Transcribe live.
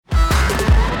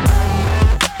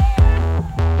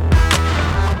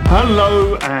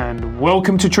Hello and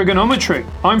welcome to Trigonometry.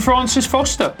 I'm Francis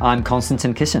Foster. I'm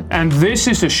Konstantin Kissin. And this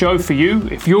is a show for you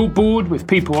if you're bored with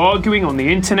people arguing on the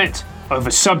internet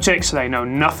over subjects they know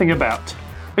nothing about.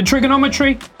 At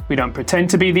Trigonometry, we don't pretend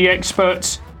to be the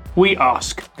experts, we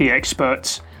ask the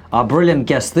experts. Our brilliant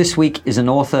guest this week is an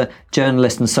author,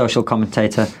 journalist and social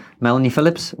commentator, Melanie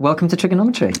Phillips. Welcome to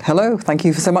Trigonometry. Hello, thank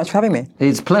you so much for having me.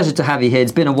 It's a pleasure to have you here.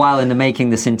 It's been a while in the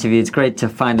making, this interview. It's great to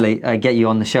finally get you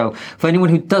on the show. For anyone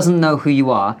who doesn't know who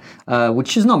you are,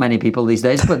 which is not many people these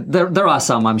days, but there are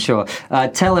some, I'm sure.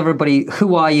 Tell everybody,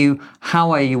 who are you,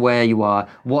 how are you where you are,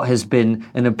 what has been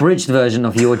an abridged version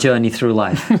of your journey through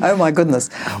life? Oh my goodness.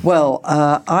 Well,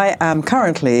 I am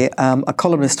currently a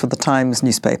columnist for the Times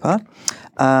newspaper.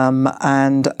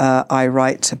 And I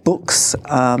write books,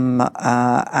 and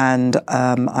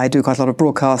I do quite a lot of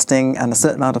broadcasting and a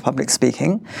certain amount of public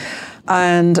speaking.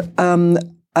 And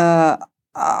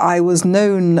I was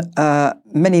known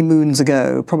many moons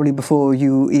ago, probably before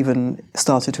you even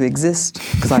started to exist,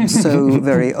 because I'm so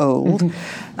very old.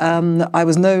 I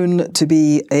was known to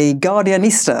be a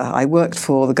Guardianista. I worked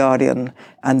for The Guardian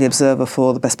and The Observer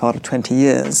for the best part of 20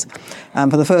 years. And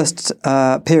for the first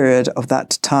period of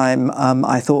that time,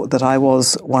 I thought that I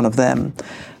was one of them.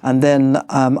 And then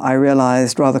I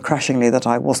realized rather crashingly that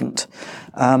I wasn't.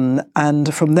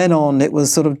 And from then on, it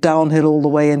was sort of downhill all the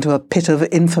way into a pit of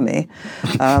infamy,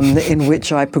 in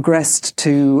which I progressed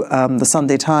to the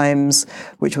Sunday Times,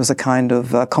 which was a kind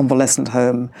of convalescent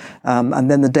home,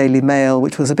 and then the Daily Mail,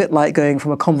 which was a bit like going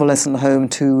from a convalescent home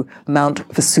to Mount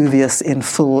Vesuvius in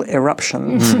full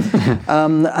eruption.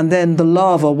 And then the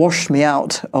lava washed me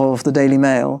out of the Daily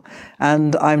Mail,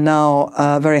 and I'm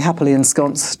now very happily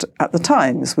ensconced at the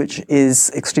Times, which is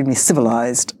extremely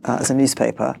civilized as a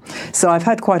newspaper. So I've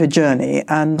had quite a journey,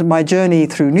 and my journey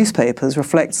through newspapers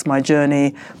reflects my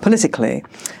journey politically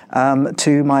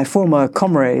to my former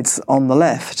comrades on the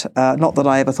left. Not that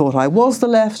I ever thought I was the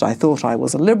left, I thought I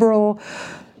was a liberal.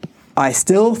 I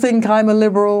still think I'm a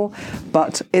liberal,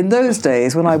 but in those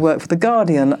days when I worked for The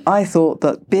Guardian, I thought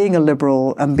that being a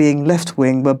liberal and being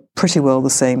left-wing were pretty well the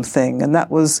same thing. And that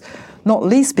was not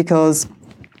least because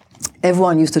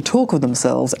everyone used to talk of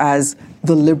themselves as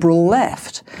the liberal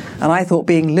left. And I thought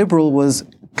being liberal was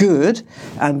good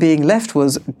and being left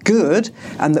was good,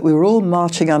 and that we were all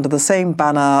marching under the same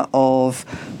banner of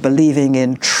believing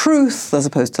in truth as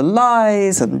opposed to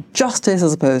lies, and justice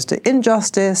as opposed to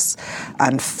injustice,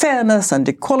 and fairness and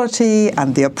equality,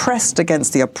 and the oppressed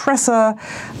against the oppressor,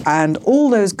 and all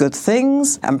those good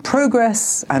things, and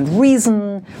progress and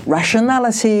reason,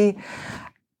 rationality.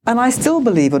 And I still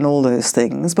believe in all those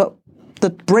things, but the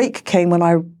break came when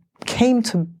I came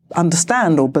to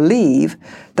understand or believe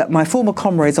that my former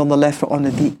comrades on the left were on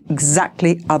the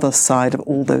exactly other side of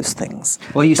all those things.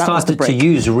 Well, you started to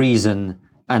use reason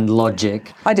and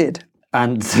logic. I did.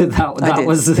 And that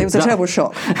was... It was a terrible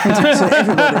shock to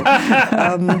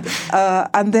everybody.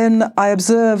 And then I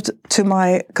observed, to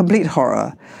my complete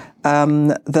horror,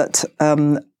 that...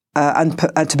 And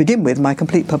to begin with, my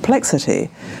complete perplexity,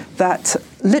 that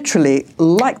literally,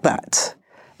 like that,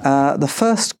 the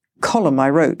first column I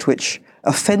wrote, which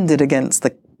offended against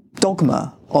the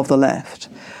dogma of the left,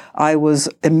 I was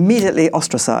immediately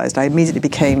ostracized. I immediately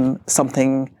became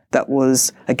something that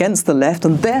was against the left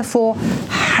and therefore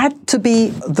had to be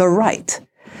the right.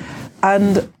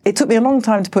 And it took me a long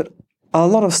time to put a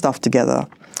lot of stuff together,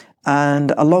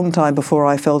 and a long time before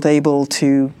I felt able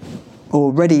to,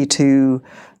 or ready to,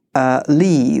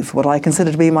 leave what I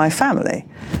consider to be my family,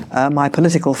 my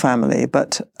political family,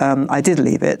 but I did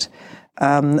leave it,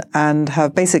 and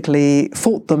have basically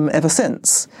fought them ever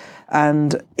since.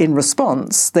 And in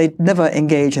response, they never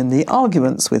engage in the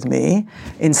arguments with me.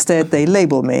 Instead, they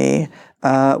label me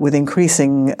with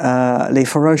increasingly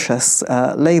ferocious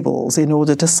labels in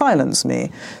order to silence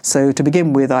me. So to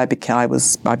begin with, I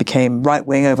became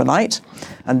right-wing overnight,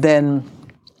 and then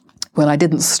when I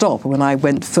didn't stop, when I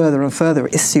went further and further,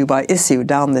 issue by issue,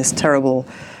 down this terrible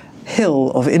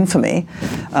hill of infamy,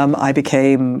 I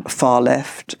became far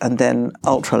left, and then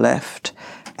ultra left,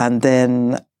 and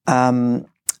then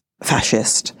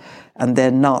fascist, and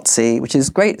then Nazi, which is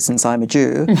great since I'm a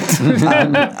Jew.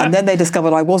 And then they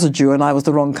discovered I was a Jew and I was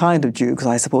the wrong kind of Jew because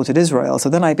I supported Israel. So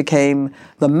then I became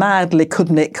the mad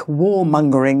Likudnik,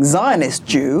 warmongering Zionist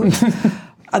Jew.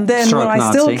 And then when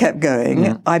I still kept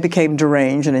going, I became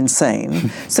deranged and insane.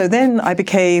 So then I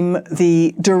became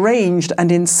the deranged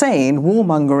and insane,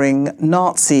 warmongering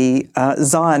Nazi,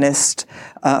 Zionist,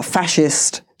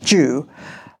 fascist Jew.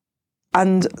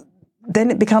 And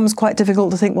then it becomes quite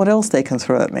difficult to think what else they can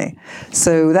throw at me.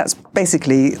 So that's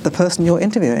basically the person you're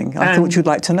interviewing. I thought you'd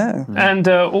like to know. And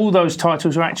all those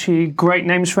titles are actually great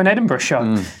names for an Edinburgh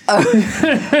show.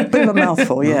 Bit of a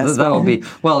mouthful, yes. That will be.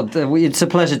 Well, it's a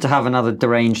pleasure to have another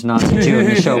deranged Nazi Jew on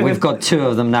the show. We've got 2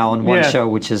 of them now on one show,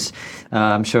 which is,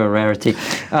 I'm sure, a rarity.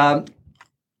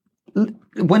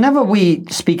 Whenever we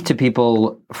speak to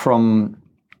people from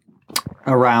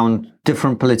around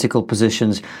different political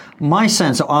positions, my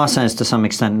sense, or our sense to some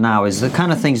extent now, is the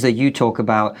kind of things that you talk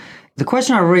about. The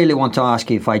question I really want to ask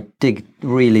you, if I dig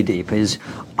really deep, is,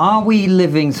 are we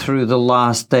living through the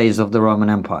last days of the Roman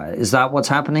Empire? Is that what's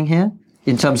happening here?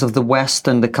 In terms of the West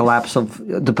and the collapse of,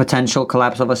 the potential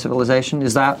collapse of a civilization?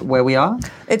 Is that where we are?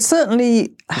 It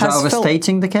certainly has. Is that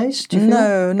overstating the case, do you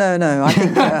feel? No. I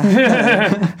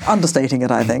think understating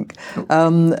it, I think.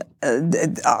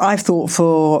 I've thought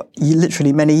for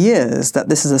literally many years that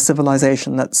this is a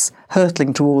civilization that's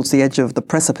hurtling towards the edge of the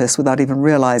precipice without even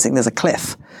realizing there's a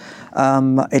cliff.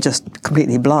 It's just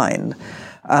completely blind.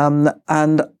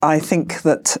 And I think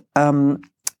that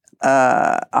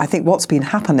I think what's been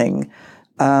happening,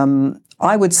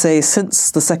 I would say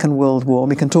since the Second World War, and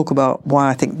we can talk about why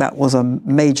I think that was a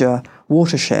major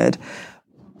watershed.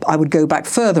 I would go back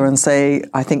further and say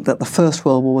I think that the First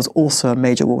World War was also a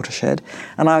major watershed.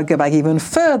 And I would go back even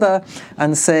further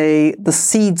and say the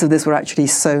seeds of this were actually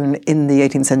sown in the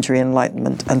 18th century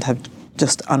Enlightenment and have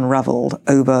just unraveled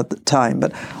over the time.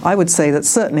 But I would say that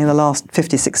certainly in the last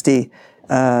 50, 60,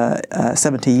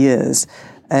 70 years,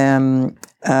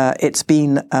 it's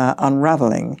been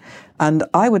unraveling. And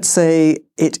I would say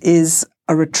it is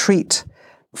a retreat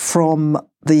from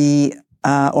the,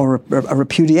 or a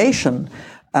repudiation,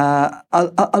 a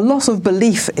loss of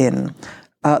belief in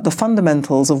the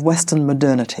fundamentals of Western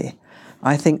modernity.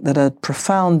 I think that a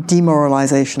profound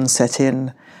demoralization set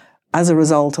in as a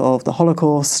result of the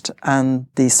Holocaust and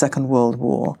the Second World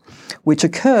War, which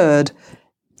occurred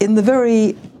in the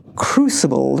very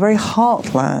crucible, the very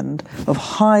heartland of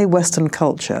high Western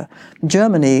culture.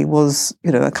 Germany was,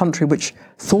 a country which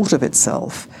thought of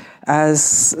itself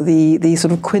as the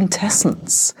sort of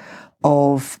quintessence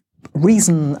of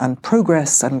reason and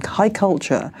progress and high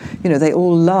culture. They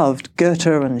all loved Goethe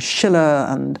and Schiller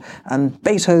and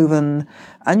Beethoven,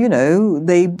 and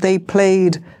they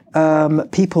played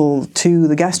people to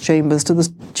the gas chambers to the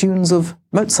tunes of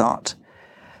Mozart.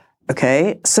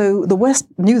 Okay, so the West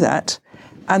knew that.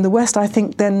 And the West, I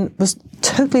think, then was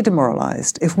totally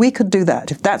demoralized. If we could do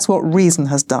that, if that's what reason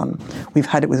has done, we've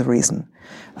had it with reason.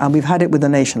 And we've had it with the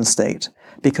nation state,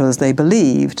 because they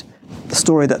believed the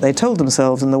story that they told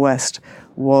themselves in the West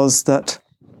was that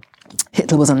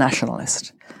Hitler was a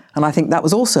nationalist. And I think that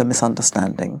was also a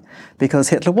misunderstanding, because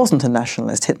Hitler wasn't a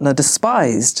nationalist. Hitler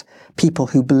despised people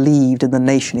who believed in the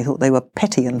nation. He thought they were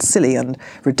petty and silly and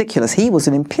ridiculous. He was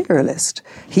an imperialist.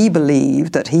 He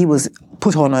believed that he was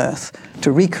put on earth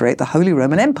to recreate the Holy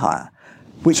Roman Empire.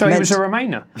 Which so meant, he was a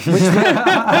Remainer. Which meant,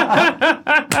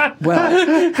 well,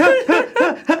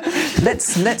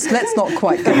 let's not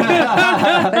quite go there.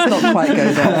 Let's not quite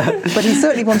go there. But he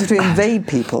certainly wanted to invade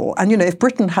people. And if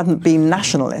Britain hadn't been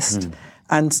nationalist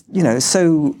and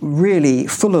so really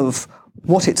full of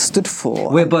what it stood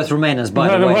for. We're both Remainers,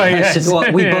 by the way. Yes.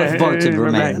 We both voted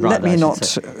Remain. Let me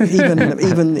not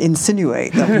even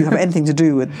insinuate that you have anything to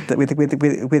do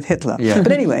with Hitler. Yeah.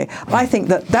 But anyway, I think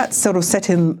that sort of set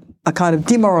in a kind of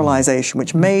demoralization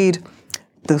which made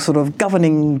the sort of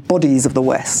governing bodies of the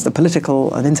West, the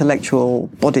political and intellectual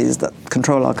bodies that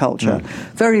control our culture,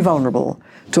 very vulnerable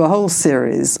to a whole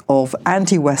series of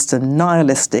anti-Western,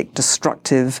 nihilistic,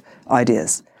 destructive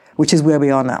ideas, which is where we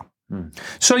are now.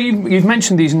 So you've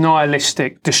mentioned these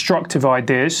nihilistic, destructive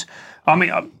ideas. I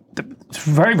mean, it's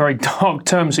very, very dark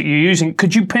terms that you're using.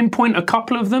 Could you pinpoint a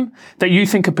couple of them that you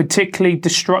think are particularly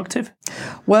destructive?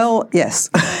 Well, yes.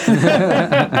 The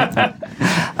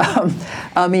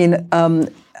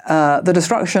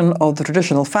destruction of the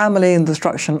traditional family and the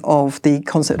destruction of the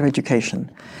concept of education.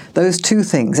 Those two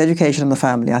things, education and the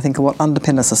family, I think are what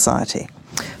underpin a society.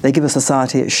 They give a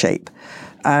society its shape.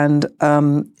 And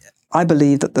I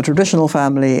believe that the traditional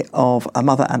family of a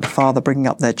mother and a father bringing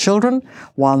up their children,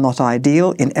 while not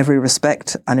ideal in every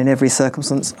respect and in every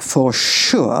circumstance for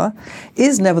sure,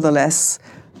 is nevertheless,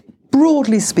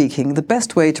 broadly speaking, the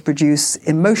best way to produce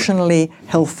emotionally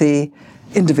healthy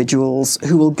individuals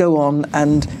who will go on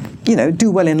and,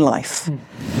 do well in life.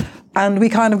 And we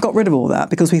kind of got rid of all that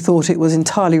because we thought it was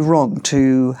entirely wrong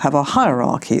to have a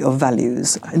hierarchy of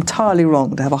values, entirely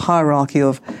wrong to have a hierarchy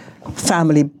of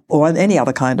family or any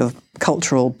other kind of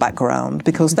cultural background,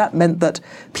 because that meant that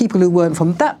people who weren't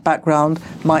from that background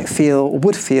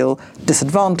would feel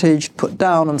disadvantaged, put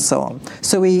down, and so on.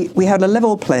 So we had a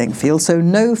level playing field, so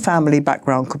no family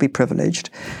background could be privileged.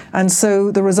 And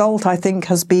so the result, I think,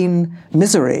 has been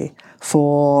misery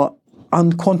for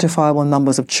unquantifiable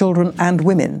numbers of children and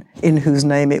women in whose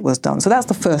name it was done. So that's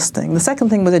the first thing. The second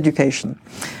thing was education.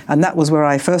 And that was where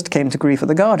I first came to grief at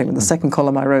The Guardian, with the second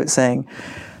column I wrote saying,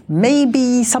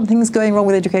 maybe something's going wrong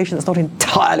with education. It's not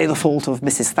entirely the fault of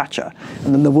Mrs. Thatcher.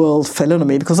 And then the world fell in on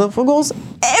me because, of course,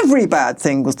 every bad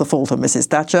thing was the fault of Mrs.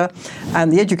 Thatcher.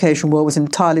 And the education world was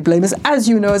entirely blameless, as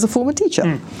you know, as a former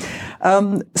teacher.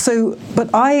 But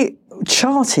I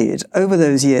charted over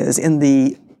those years in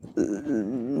the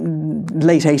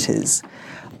late 80s,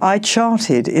 I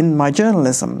charted in my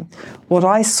journalism what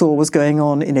I saw was going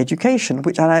on in education,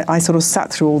 which I sort of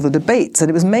sat through all the debates, and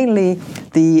it was mainly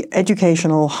the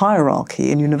educational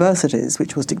hierarchy in universities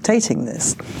which was dictating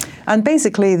this. And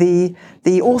basically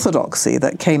the orthodoxy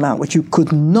that came out, which you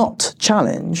could not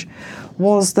challenge,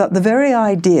 was that the very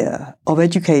idea of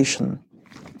education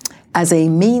as a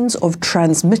means of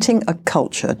transmitting a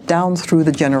culture down through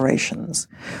the generations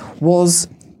was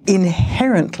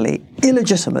inherently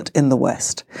illegitimate in the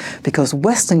West, because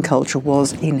Western culture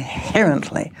was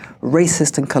inherently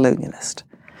racist and colonialist.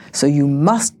 So you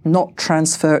must not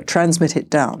transmit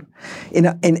it down.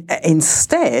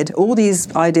 Instead, all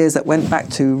these ideas that went back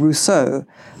to Rousseau,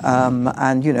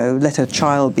 and, let a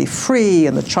child be free,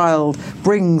 and the child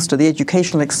brings to the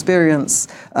educational experience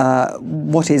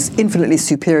what is infinitely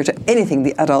superior to anything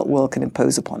the adult world can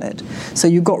impose upon it. So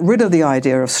you got rid of the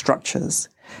idea of structures,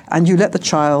 and you let the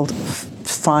child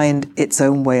find its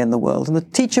own way in the world. And the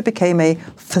teacher became a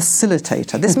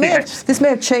facilitator. This may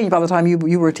have changed by the time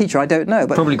you were a teacher, I don't know.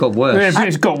 But probably got worse.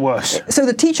 It's got worse. So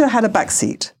the teacher had a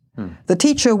backseat. The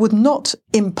teacher would not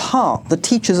impart the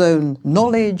teacher's own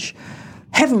knowledge.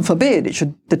 Heaven forbid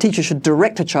the teacher should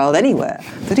direct a child anywhere.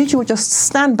 The teacher would just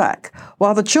stand back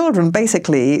while the children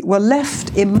basically were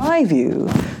left, in my view,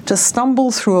 to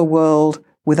stumble through a world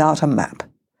without a map.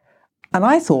 And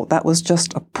I thought that was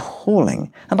just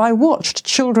appalling. And I watched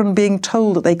children being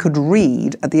told that they could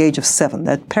read at the age of 7.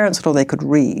 Their parents were told they could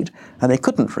read, and they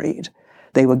couldn't read.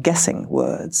 They were guessing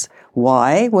words.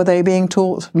 Why were they being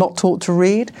not taught to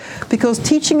read? Because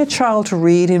teaching a child to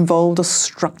read involved a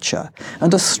structure,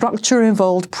 and a structure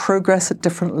involved progress at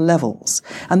different levels.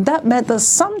 And that meant that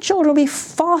some children would be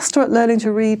faster at learning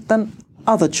to read than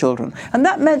other children. And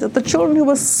that meant that the children who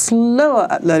were slower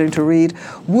at learning to read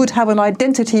would have an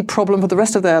identity problem for the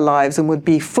rest of their lives and would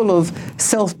be full of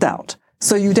self-doubt.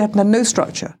 So you'd have no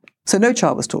structure. So no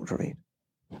child was taught to read.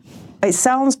 It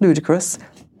sounds ludicrous.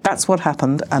 That's what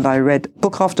happened, and I read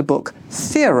book after book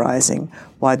theorizing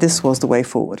why this was the way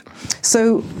forward.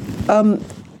 So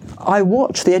I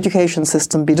watched the education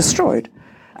system be destroyed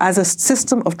as a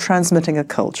system of transmitting a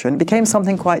culture, and it became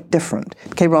something quite different. It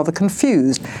became rather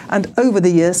confused, and over the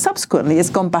years, subsequently,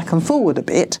 it's gone back and forward a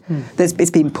bit.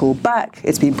 It's been pulled back,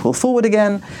 it's been pulled forward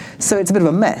again, so it's a bit of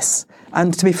a mess.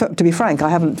 And to be frank, I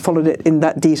haven't followed it in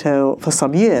that detail for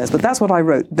some years, but that's what I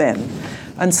wrote then.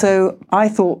 And so I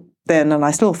thought then, and I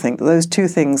still think, that those two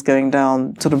things going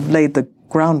down sort of laid the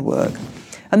groundwork.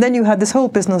 And then you had this whole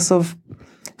business of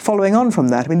following on from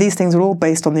that. I mean, these things are all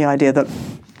based on the idea that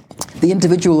the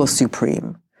individual was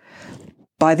supreme.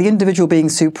 By the individual being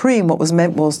supreme, what was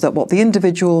meant was that what the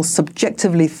individual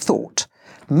subjectively thought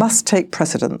must take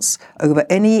precedence over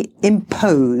any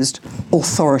imposed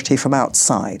authority from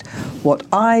outside. What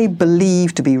I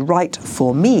believed to be right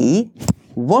for me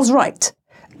was right,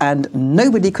 and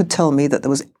nobody could tell me that there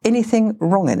was anything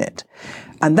wrong in it.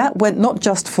 And that went not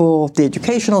just for the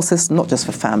educational system, not just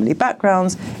for family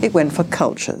backgrounds, it went for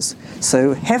cultures.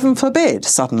 So heaven forbid,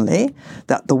 suddenly,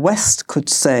 that the West could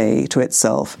say to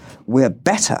itself, we're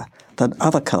better than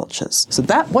other cultures. So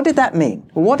what did that mean?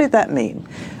 What did that mean?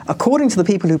 According to the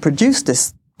people who produced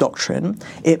this doctrine,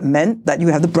 it meant that you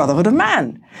have the brotherhood of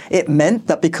man. It meant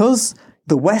that because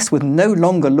the West would no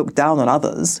longer look down on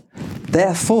others,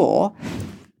 therefore,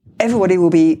 everybody will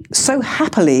be so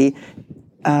happily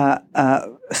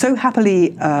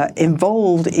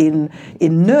involved in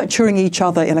nurturing each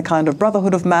other in a kind of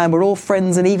brotherhood of man. We're all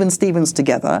friends and even Stevens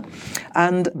together.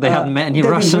 And they haven't met any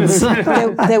Russians.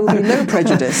 There will be no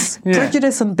prejudice. Yeah.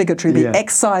 Prejudice and bigotry be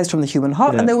excised from the human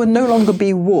heart, and there will no longer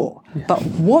be war. Yeah. But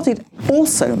what it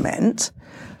also meant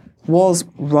was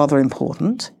rather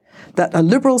important, that a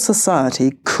liberal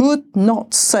society could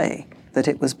not say that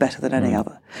it was better than any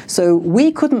other. So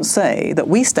we couldn't say that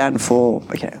we stand for,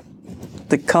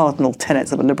 the cardinal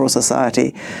tenets of a liberal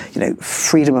society,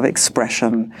 freedom of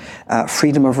expression,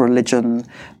 freedom of religion,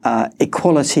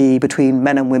 equality between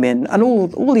men and women, and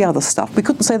all the other stuff. We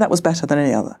couldn't say that was better than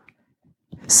any other.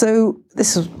 So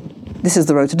this is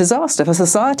the road to disaster. If a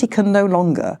society can no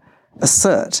longer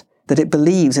assert that it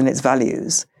believes in its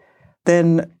values,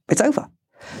 then it's over.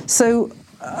 So,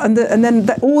 and then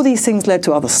all these things led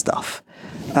to other stuff.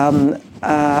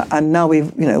 And now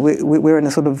we're in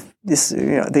a sort of this,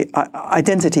 the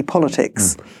identity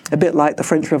politics, a bit like the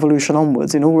French Revolution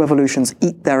onwards. All revolutions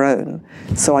eat their own.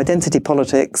 So identity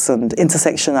politics and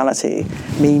intersectionality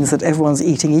means that everyone's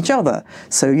eating each other.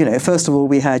 So, first of all,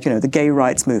 we had, the gay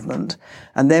rights movement,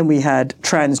 and then we had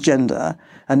transgender,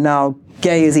 and now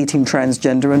gay is eating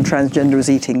transgender and transgender is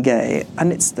eating gay.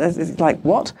 And it's like,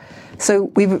 what?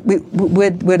 So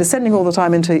we're descending all the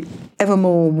time into ever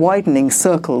more widening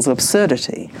circles of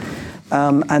absurdity,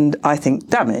 and I think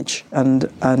damage and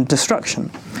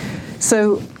destruction.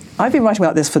 So I've been writing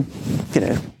about this for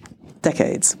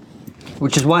decades.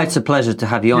 Which is why it's a pleasure to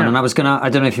have you on. Yeah. And I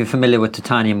don't know if you're familiar with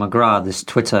Titania McGrath, this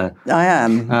Twitter. I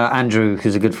am. Andrew,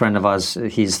 who's a good friend of ours,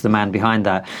 he's the man behind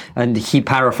that. And he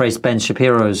paraphrased Ben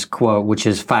Shapiro's quote, which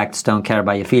is facts don't care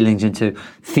about your feelings, into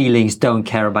feelings don't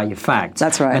care about your facts.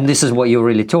 That's right. And this is what you're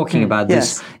really talking about,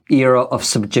 this era of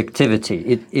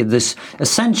subjectivity. This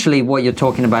essentially what you're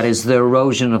talking about is the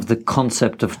erosion of the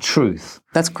concept of truth.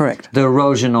 That's correct. The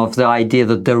erosion of the idea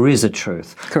that there is a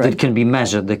truth that can be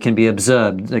measured, that can be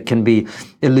observed, that can be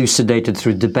elucidated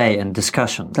through debate and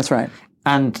discussion. That's right.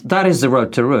 And that is the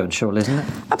road to ruin, surely, isn't it?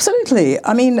 Absolutely.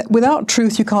 I mean, without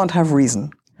truth, you can't have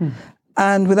reason.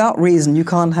 And without reason, you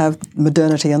can't have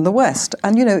modernity in the West.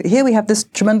 And, here we have this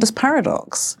tremendous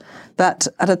paradox that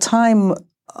at a time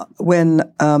when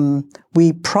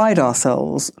we pride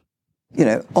ourselves,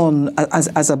 on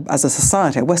as a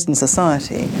society, a Western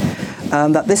society,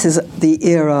 that this is the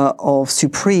era of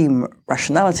supreme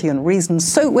rationality and reason.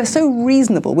 So we're so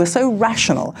reasonable, we're so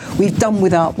rational. We've done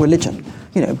without religion,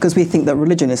 because we think that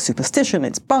religion is superstition,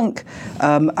 it's bunk,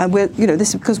 and we're,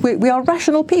 this is because we are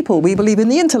rational people. We believe in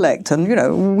the intellect, and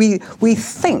we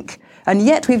think, and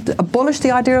yet we've abolished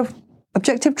the idea of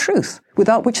objective truth,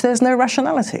 without which there's no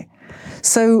rationality.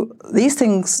 So these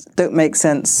things don't make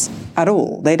sense at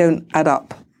all. They don't add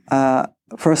up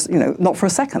for us, not for a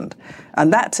second.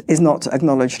 And that is not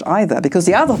acknowledged either, because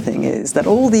the other thing is that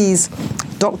all these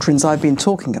doctrines I've been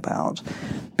talking about,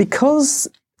 because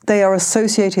they are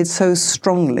associated so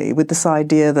strongly with this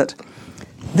idea that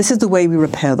this is the way we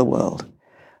repair the world.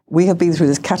 We have been through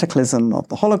this cataclysm of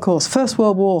the Holocaust, First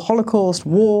World War, Holocaust,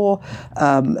 war,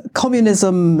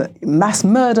 communism, mass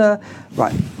murder.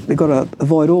 Right, we've got to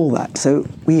avoid all that. So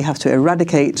we have to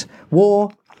eradicate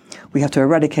war. We have to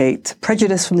eradicate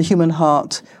prejudice from the human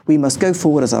heart. We must go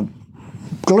forward as a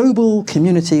global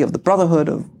community of the brotherhood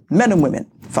of men and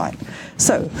women. Fine.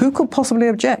 So who could possibly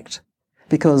object?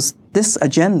 Because this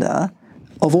agenda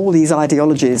of all these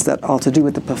ideologies that are to do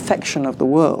with the perfection of the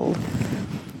world,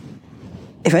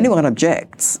 if anyone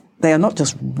objects, they are not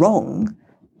just wrong,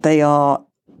 they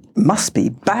must be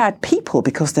bad people,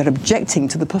 because they're objecting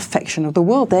to the perfection of the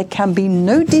world. There can be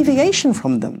no deviation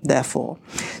from them, therefore.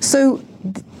 So,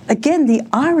 again, the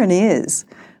irony is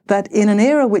that in an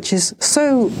era which is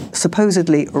so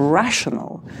supposedly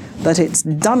rational, that it's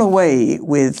done away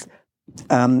with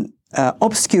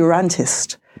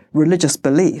obscurantist religious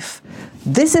belief.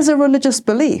 This is a religious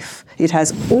belief. It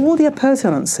has all the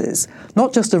appurtenances,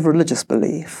 not just of religious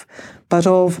belief, but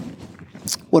of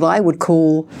what I would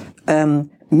call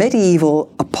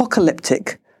medieval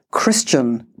apocalyptic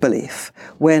Christian belief,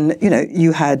 when,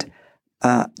 you had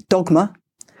dogma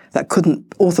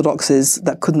orthodoxies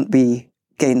that couldn't be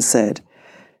gainsaid.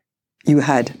 You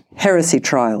had heresy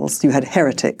trials, you had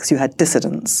heretics, you had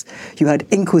dissidents, you had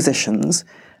inquisitions,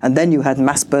 and then you had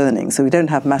mass burnings. So we don't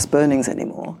have mass burnings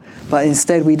anymore. But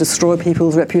instead we destroy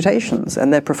people's reputations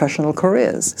and their professional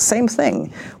careers. Same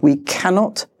thing. We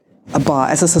cannot abide,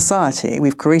 as a society,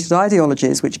 we've created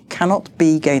ideologies which cannot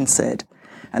be gainsaid.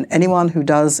 And anyone who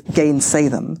does gainsay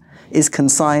them is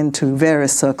consigned to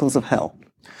various circles of hell.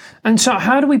 And so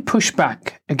how do we push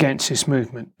back against this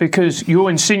movement? Because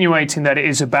you're insinuating that it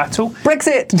is a battle.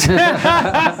 Brexit!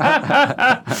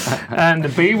 And the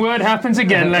B word happens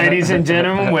again, ladies and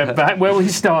gentlemen. We're back where we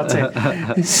started.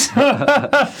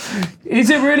 So, is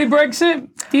it really Brexit,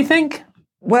 do you think?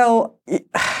 Well,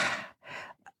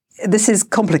 this is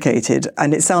complicated,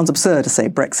 and it sounds absurd to say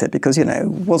Brexit because,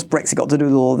 what's Brexit got to do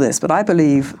with all this? But I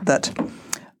believe that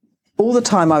all the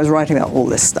time I was writing about all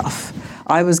this stuff,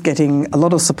 I was getting a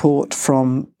lot of support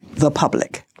from the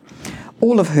public,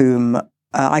 all of whom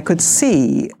I could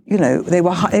see, they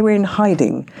were in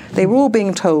hiding. They were all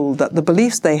being told that the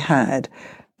beliefs they had,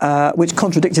 which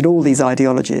contradicted all these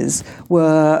ideologies,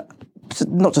 were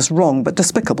not just wrong, but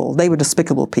despicable. They were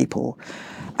despicable people.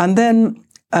 And then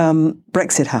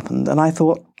Brexit happened, and I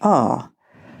thought,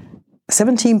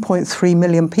 17.3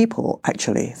 million people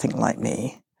actually think like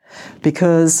me.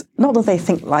 Because not that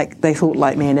they thought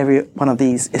like me in every one of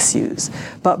these issues,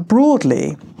 but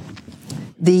broadly,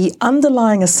 the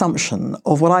underlying assumption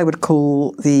of what I would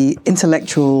call the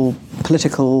intellectual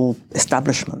political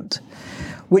establishment,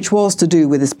 which was to do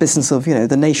with this business of,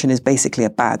 the nation is basically a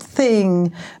bad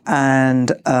thing, and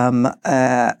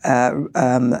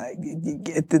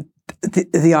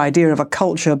the idea of a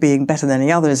culture being better than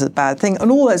any other is a bad thing,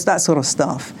 and all that sort of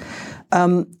stuff,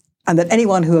 and that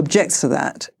anyone who objects to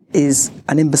that is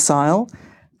an imbecile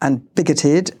and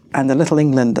bigoted and a little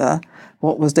Englander.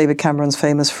 What was David Cameron's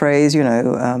famous phrase?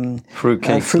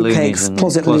 Fruitcakes,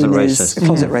 closet loonies,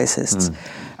 closet racists.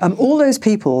 All those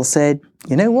people said,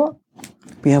 you know what?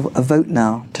 We have a vote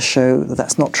now to show that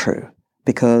that's not true,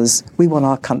 because we want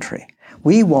our country.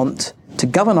 We want to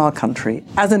govern our country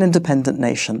as an independent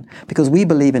nation because we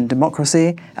believe in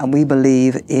democracy and we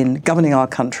believe in governing our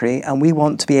country, and we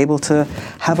want to be able to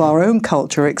have our own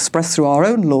culture expressed through our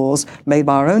own laws made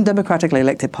by our own democratically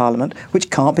elected parliament, which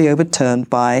can't be overturned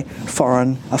by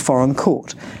a foreign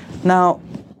court. Now,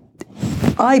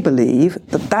 I believe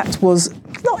that was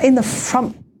not in the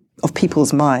front of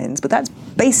people's minds, but that's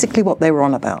basically what they were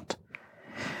on about.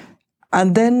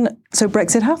 And then, so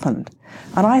Brexit happened.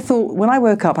 And I thought, when I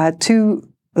woke up,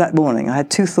 that morning, I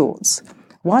had two thoughts.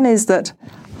 One is that,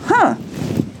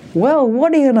 well,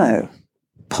 what do you know?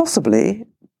 Possibly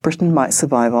Britain might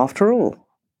survive after all.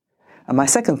 And my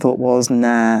second thought was,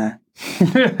 nah,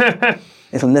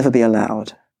 it'll never be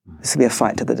allowed. This will be a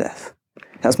fight to the death.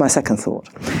 That was my second thought.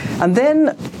 And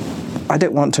then, I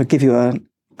don't want to give you a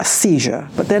seizure,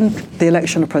 but then the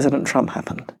election of President Trump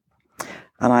happened.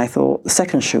 And I thought, the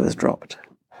second shoe has dropped.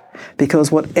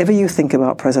 Because whatever you think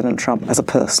about President Trump as a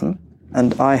person,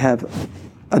 and I have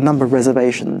a number of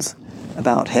reservations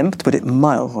about him, to put it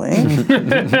mildly,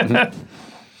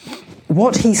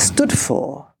 what he stood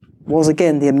for was,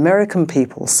 again, the American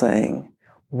people saying,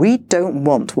 we don't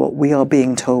want what we are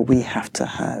being told we have to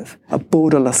have, a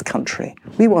borderless country.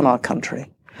 We want our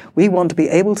country. We want to be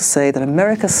able to say that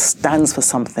America stands for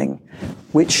something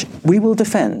which we will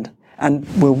defend, and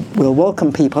we'll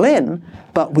welcome people in,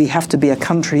 but we have to be a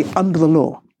country under the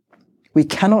law. We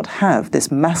cannot have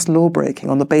this mass law breaking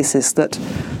on the basis that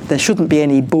there shouldn't be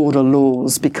any border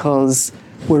laws because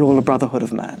we're all a brotherhood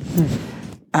of man.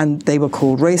 And they were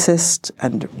called racist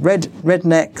and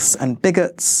rednecks and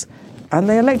bigots, and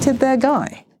they elected their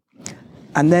guy.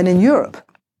 And then in Europe,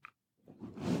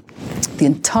 the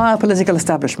entire political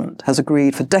establishment has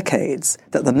agreed for decades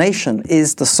that the nation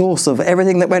is the source of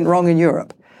everything that went wrong in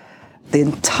Europe. The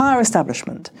entire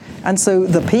establishment. And so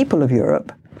the people of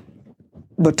Europe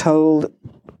were told,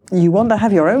 you want to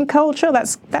have your own culture?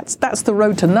 That's the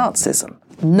road to Nazism.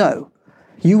 No,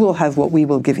 you will have what we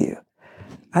will give you.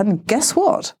 And guess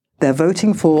what? They're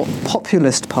voting for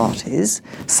populist parties,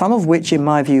 some of which, in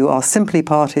my view, are simply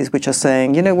parties which are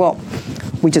saying, you know what,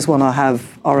 we just want to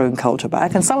have our own culture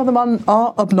back. And some of them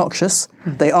are obnoxious.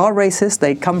 They are racist.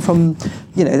 They come from,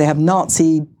 they have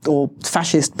Nazi or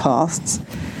fascist pasts.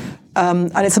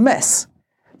 And it's a mess.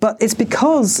 But it's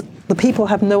because the people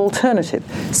have no alternative.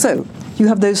 So you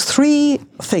have those three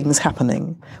things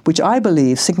happening, which I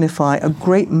believe signify a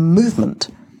great movement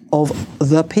of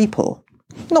the people.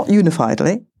 Not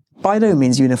unifiedly, by no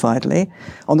means unifiedly.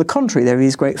 On the contrary, there are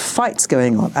these great fights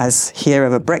going on, as here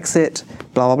over Brexit,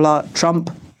 blah, blah, blah,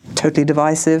 Trump, totally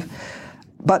divisive.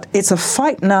 But it's a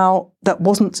fight now that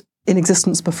wasn't in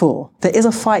existence before. There is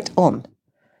a fight on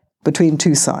between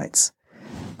two sides.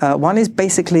 One is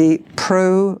basically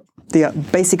pro the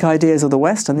basic ideas of the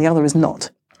West, and the other is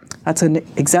not. That's an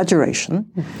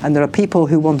exaggeration, and there are people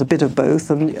who want a bit of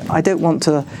both, and I don't want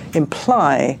to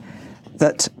imply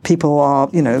that people are,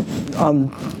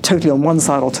 totally on one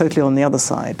side or totally on the other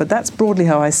side, but that's broadly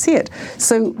how I see it.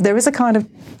 So there is a kind of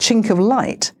chink of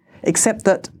light, except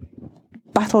that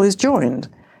battle is joined,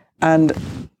 and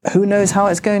who knows how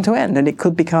it's going to end, and it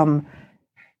could become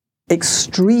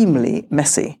extremely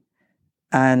messy.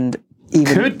 And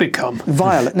even could become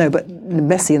violent. No, but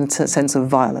messy in the sense of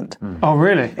violent. Oh,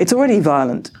 really? It's already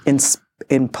violent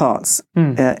in parts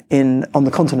on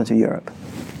the continent of Europe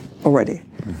already.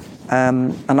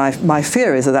 And my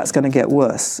fear is that that's going to get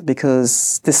worse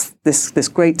because this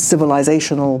great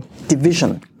civilizational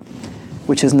division,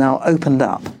 which has now opened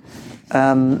up,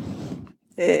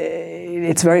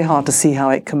 it's very hard to see how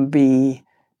it can be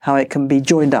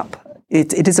joined up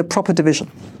it is a proper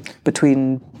division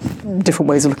between different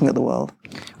ways of looking at the world.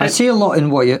 I see a lot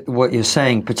in what you're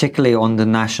saying, particularly on the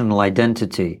national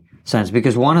identity sense,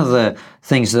 because one of the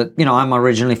things that, I'm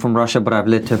originally from Russia, but I've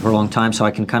lived here for a long time, so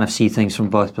I can kind of see things from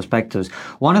both perspectives.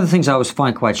 One of the things I always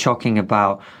find quite shocking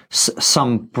about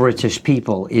some British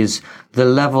people is the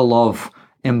level of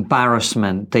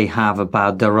embarrassment they have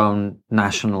about their own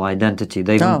national identity.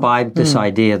 They've imbibed this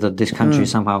idea that this country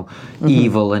is somehow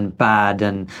evil and bad,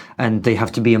 and they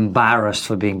have to be embarrassed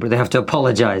for being, they have to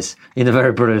apologize in a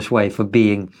very British way for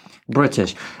being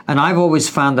British. And I've always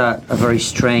found that a very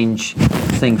strange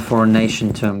thing for a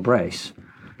nation to embrace.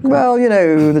 Well,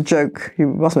 the joke, you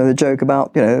must know the joke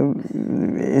about,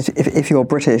 if you're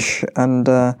British and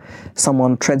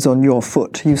someone treads on your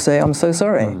foot, you say, I'm so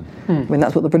sorry. I mean,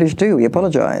 that's what the British do. We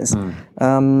apologize.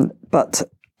 But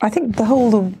I think the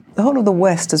whole of the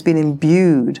West has been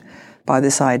imbued by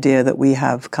this idea that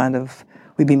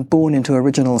we've been born into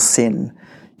original sin,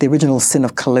 the original sin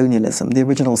of colonialism, the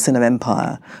original sin of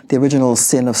empire, the original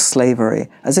sin of slavery,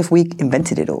 as if we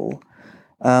invented it all.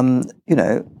 And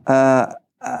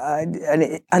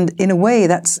in a way,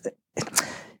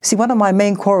 one of my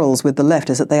main quarrels with the left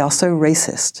is that they are so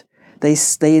racist.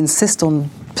 They insist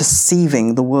on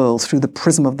perceiving the world through the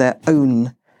prism of their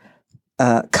own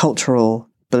cultural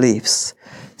beliefs.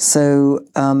 So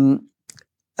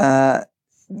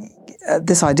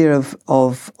this idea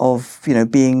of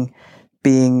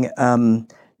being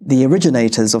the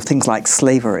originators of things like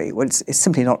slavery, well, it's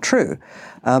simply not true.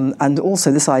 And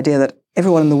also this idea that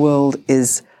everyone in the world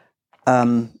is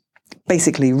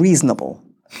basically reasonable,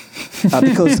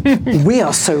 because we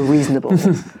are so reasonable,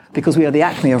 because we are the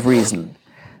acme of reason.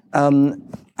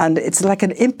 And it's like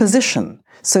an imposition.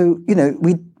 So,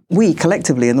 we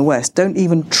collectively in the West don't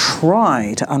even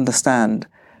try to understand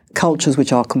cultures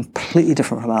which are completely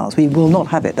different from ours. We will not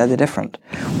have it. They're different.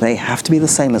 They have to be the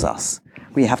same as us.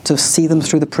 We have to see them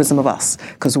through the prism of us,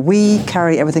 because we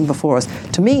carry everything before us.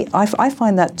 To me, I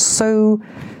find that so,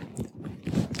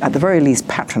 at the very least,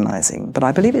 patronizing, but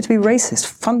I believe it to be racist,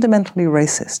 fundamentally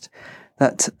racist.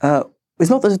 That it's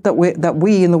not that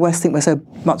we in the West think we're so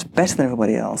much better than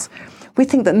everybody else. We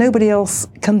think that nobody else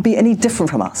can be any different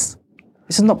from us.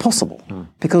 This is not possible,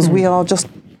 because we are just,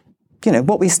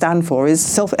 what we stand for is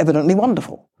self-evidently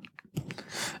wonderful.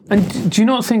 And do you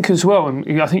not think as well,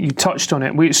 and I think you touched on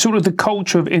it, it's sort of the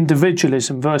culture of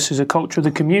individualism versus a culture of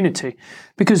the community?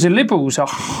 Because the liberals are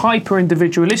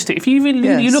hyper-individualistic. If you even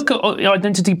you look at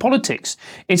identity politics,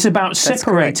 it's about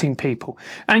separating people.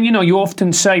 And, you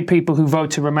often say people who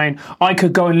vote to Remain, I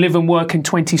could go and live and work in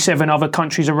 27 other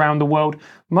countries around the world.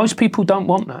 Most people don't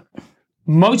want that.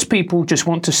 Most people just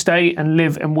want to stay and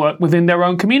live and work within their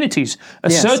own communities. A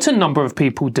certain number of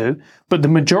people do, but the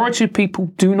majority of people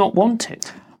do not want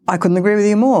it. I couldn't agree with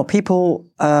you more. People,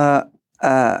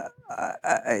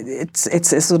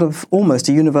 it's sort of almost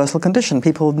a universal condition.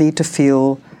 People need to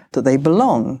feel that they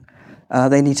belong.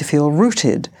 They need to feel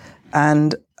rooted,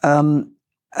 and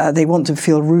they want to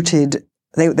feel rooted.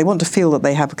 They want to feel that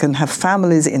they can have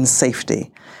families in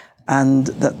safety, and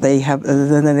that they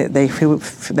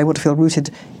want to feel rooted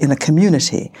in a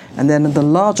community, and then in the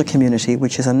larger community,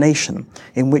 which is a nation,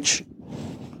 in which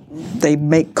they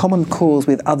make common cause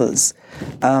with others,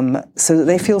 so that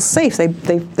they feel safe.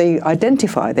 They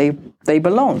identify. They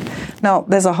belong. Now,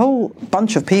 there's a whole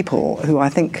bunch of people who I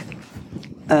think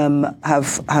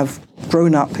have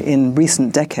grown up in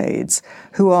recent decades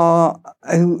who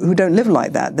don't live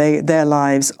like that. Their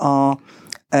lives are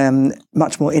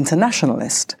much more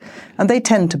internationalist, and they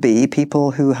tend to be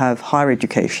people who have higher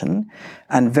education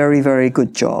and very, very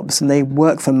good jobs, and they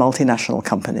work for multinational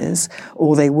companies,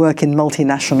 or they work in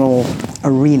multinational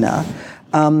arena,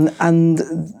 and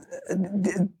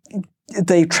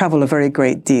they travel a very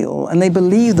great deal, and they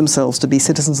believe themselves to be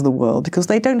citizens of the world because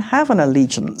they don't have an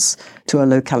allegiance to a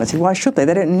locality. Why should they?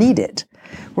 They don't need it,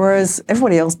 whereas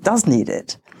everybody else does need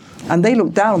it. And they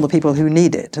look down on the people who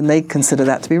need it, and they consider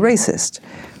that to be racist.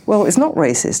 Well, it's not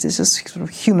racist. It's just sort of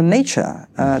human nature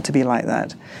to be like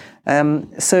that. I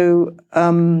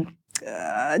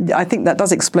think that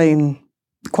does explain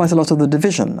quite a lot of the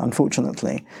division,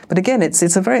 unfortunately. But again,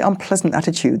 it's a very unpleasant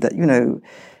attitude that,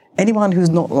 anyone who's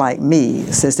not like me,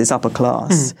 says this upper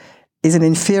class, is an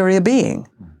inferior being.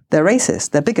 They're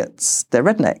racist, they're bigots, they're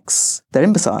rednecks, they're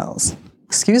imbeciles.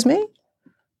 Excuse me?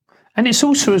 And it's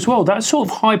also as well that sort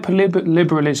of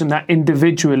hyper-liberalism, that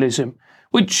individualism,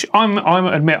 which I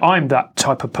admit I'm that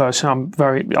type of person.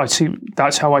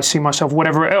 That's how I see myself,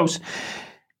 whatever else.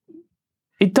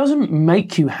 It doesn't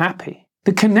make you happy.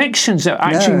 The connections that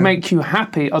actually make you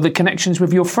happy are the connections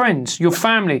with your friends, your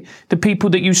family, the people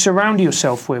that you surround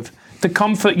yourself with. the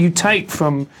comfort you take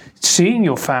from seeing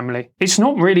your family. It's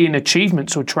not really in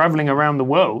achievements or traveling around the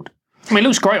world. I mean, it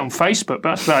looks great on Facebook, but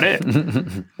that's about it.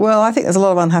 Well, I think there's a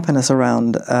lot of unhappiness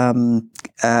around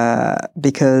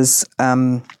because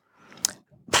I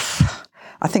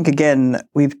think, again,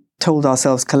 we've told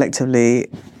ourselves collectively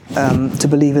to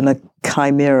believe in a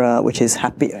chimera, which is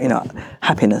happy.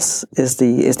 Happiness is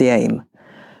the aim.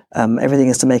 Everything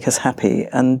is to make us happy,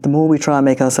 and the more we try and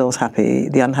make ourselves happy,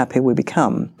 the unhappier we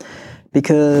become,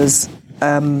 because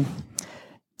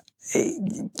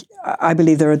I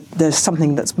believe there's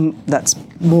something that's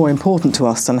more important to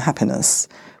us than happiness,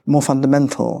 more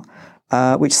fundamental,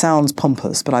 which sounds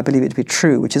pompous, but I believe it to be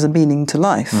true, which is a meaning to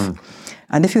life.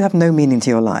 And if you have no meaning to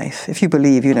your life, if you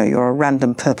believe, you're a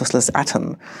random, purposeless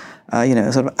atom,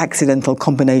 a sort of accidental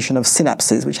combination of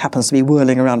synapses which happens to be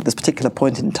whirling around at this particular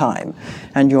point in time,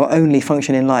 and your only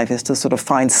function in life is to sort of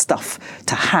find stuff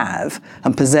to have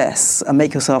and possess and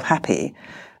make yourself happy,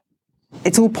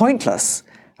 it's all pointless.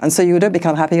 And so you don't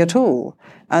become happy at all.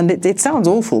 And it sounds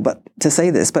awful to say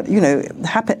this, but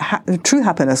true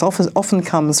happiness often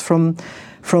comes from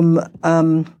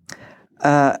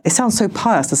it sounds so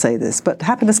pious to say this, but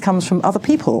happiness comes from other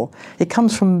people. It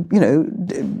comes from,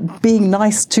 being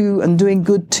nice to and doing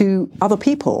good to other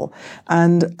people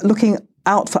and looking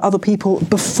out for other people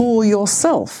before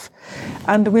yourself.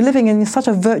 And we're living in such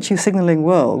a virtue signaling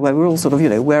world where we're all sort of,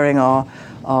 wearing our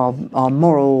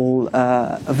moral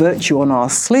virtue on our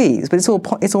sleeves, but it's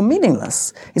all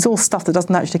meaningless. It's all stuff that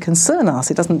doesn't actually concern us.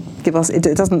 It doesn't give us. It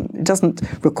doesn't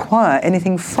require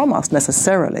anything from us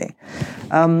necessarily.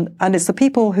 And it's the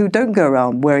people who don't go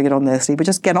around wearing it on their sleeve, but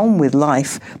just get on with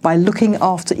life by looking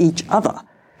after each other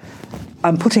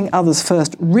and putting others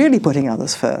first. Really putting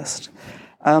others first.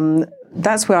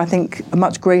 That's where I think a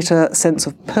much greater sense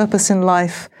of purpose in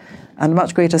life and a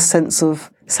much greater sense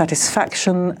of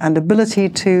satisfaction and ability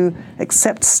to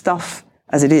accept stuff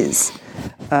as it is,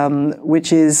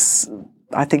 which is,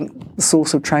 I think, the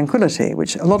source of tranquility,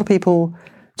 which a lot of people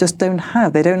just don't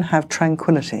have. They don't have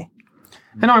tranquility.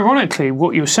 And ironically,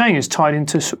 what you're saying is tied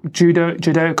into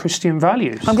Judeo-Christian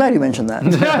values. I'm glad you mentioned that.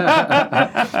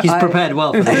 He's prepared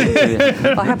well for the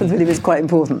interview. I happen to believe it's quite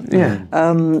important. Yeah.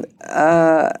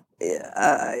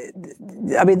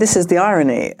 I mean, this is the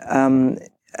irony,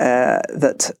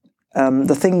 that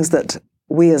the things that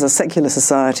we as a secular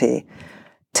society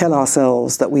tell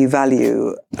ourselves that we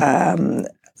value,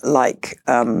 like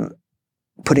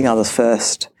putting others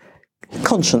first,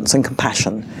 conscience and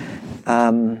compassion,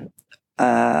 and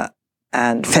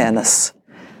fairness,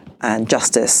 and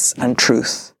justice and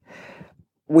truth.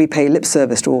 We pay lip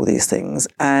service to all these things,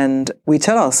 and we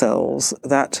tell ourselves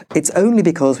that it's only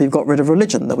because we've got rid of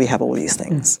religion that we have all these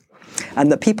things. And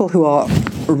that people who are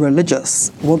religious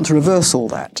want to reverse all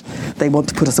that. They want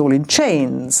to put us all in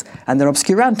chains, and they're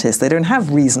obscurantists. They don't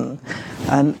have reason.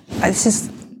 And this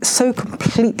is so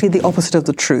completely the opposite of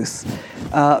the truth.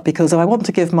 Because if I want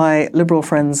to give my liberal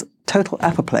friends total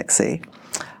apoplexy,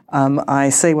 I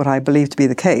say what I believe to be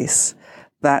the case,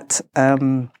 that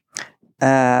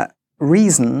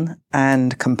reason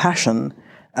and compassion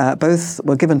both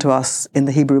were given to us in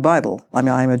the Hebrew Bible. I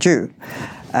mean, I'm a Jew.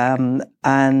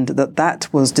 And that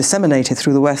was disseminated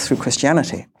through the West through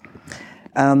Christianity.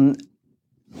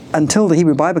 Until the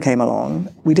Hebrew Bible came along,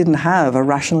 we didn't have a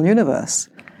rational universe.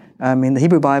 I mean, the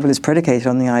Hebrew Bible is predicated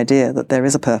on the idea that there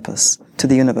is a purpose to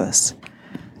the universe,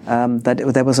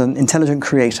 that there was an intelligent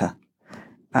creator,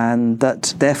 and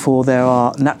that therefore there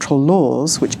are natural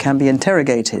laws which can be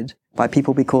interrogated by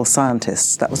people we call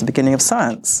scientists. That was the beginning of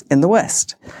science in the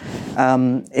West.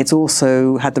 It's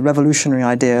also had the revolutionary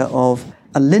idea of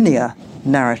a linear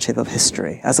narrative of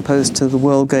history, as opposed to the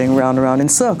world going round and round in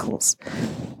circles.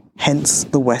 Hence,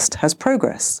 the West has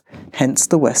progress. Hence,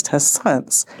 the West has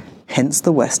science. Hence,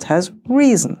 the West has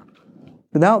reason.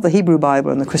 Without the Hebrew Bible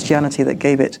and the Christianity that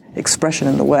gave it expression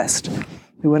in the West,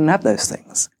 we wouldn't have those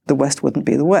things. The West wouldn't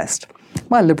be the West.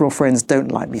 My liberal friends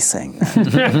don't like me saying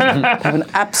that. Have an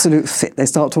absolute fit. They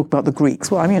start talking about the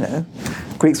Greeks. Well, I mean,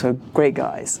 Greeks were great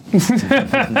guys.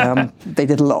 They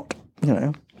did a lot,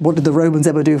 What did the Romans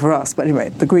ever do for us? But anyway,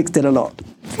 the Greeks did a lot.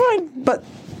 Fine. But,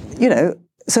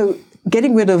 so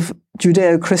getting rid of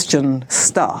Judeo-Christian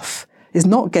stuff is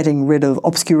not getting rid of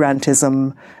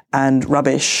obscurantism and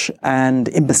rubbish and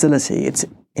imbecility. It's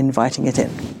inviting it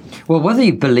in. Well, whether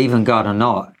you believe in God or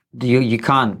not, you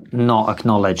can't not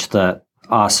acknowledge that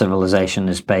our civilization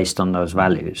is based on those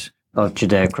values of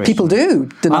Judeo-Christian. People do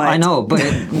deny it. I know, but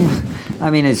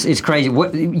it's crazy.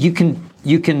 You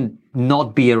can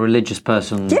not be a religious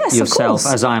person Yes, yourself, of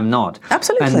course. as I am not.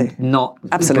 Absolutely. And not,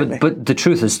 Absolutely. But the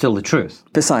truth is still the truth.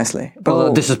 Precisely.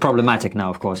 Although this is problematic now,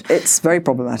 of course. It's very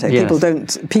problematic.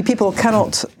 Yes. People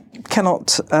cannot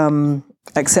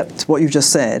accept what you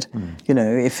just said. You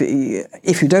know, if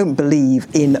you don't believe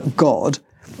in God,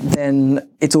 then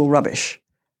it's all rubbish.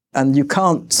 And you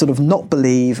can't sort of not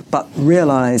believe, but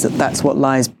realise that that's what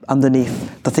lies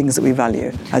underneath the things that we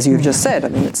value, as you've just said. I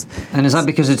mean, it's. And is that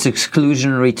because it's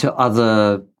exclusionary to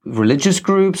other religious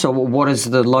groups, or what is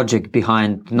the logic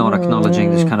behind not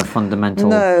acknowledging this kind of fundamental?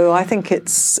 No, I think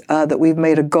it's that we've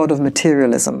made a god of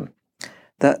materialism,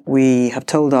 that we have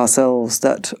told ourselves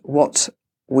that what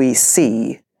we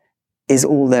see is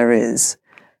all there is.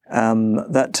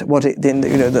 That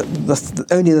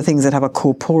only the things that have a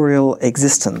corporeal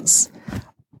existence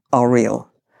are real.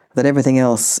 That everything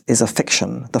else is a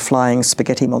fiction, the flying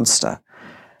spaghetti monster,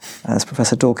 as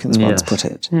Professor Dawkins once put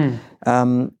it.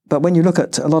 But when you look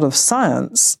at a lot of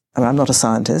science, I mean, I'm not a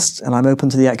scientist, and I'm open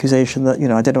to the accusation that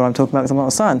I don't know what I'm talking about because I'm not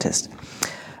a scientist.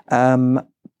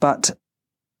 But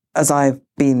as I've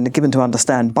been given to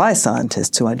understand by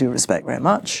scientists, who I do respect very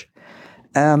much.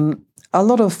 A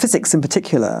lot of physics in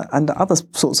particular and other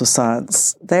sorts of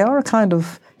science, they are a kind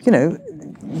of,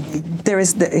 there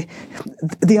is the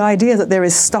idea that there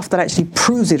is stuff that actually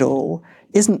proves it all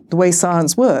isn't the way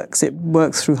science works. It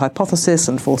works through hypothesis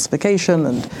and falsification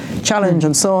and challenge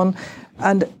and so on.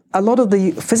 And a lot of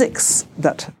the physics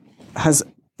that has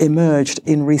emerged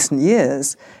in recent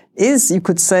years is, you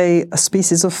could say, a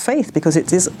species of faith, because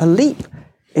it is a leap.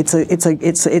 It's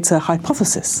a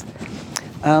hypothesis.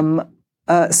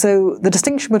 So the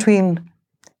distinction between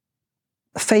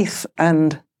faith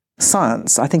and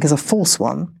science, I think, is a false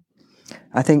one.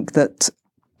 I think that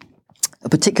a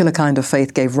particular kind of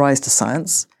faith gave rise to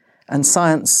science, and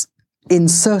science, in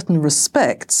certain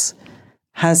respects,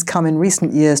 has come in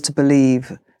recent years to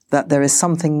believe that there is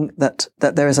something, that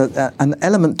there is an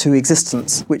element to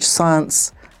existence which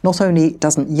science not only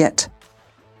doesn't yet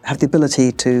have the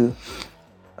ability to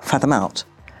fathom out,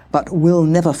 but will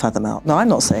never fathom out. Now, I'm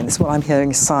not saying this, what I'm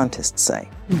hearing scientists say.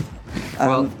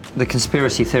 Well, the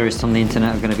conspiracy theorists on the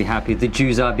internet are going to be happy. The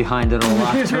Jews are behind it all,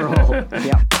 after all.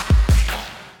 Yeah.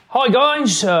 Hi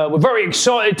guys, we're very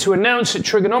excited to announce at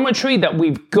Trigonometry that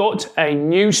we've got a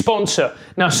new sponsor.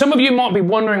 Now, some of you might be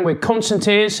wondering where Constant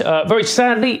is. Very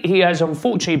sadly, he has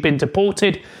unfortunately been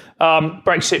deported.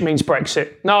 Brexit means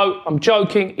Brexit. No, I'm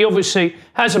joking. He obviously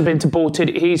hasn't been deported.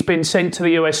 He's been sent to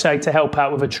the USA to help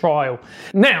out with a trial.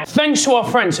 Now, thanks to our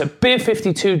friends at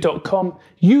beer52.com,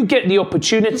 you get the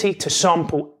opportunity to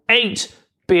sample 8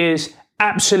 beers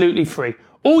absolutely free.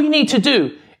 All you need to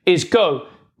do is go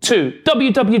to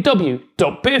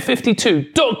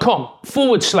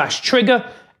www.beer52.com/trigger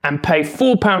and pay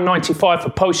 £4.95 for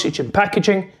postage and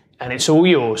packaging, and it's all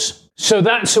yours. So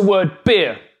that's the word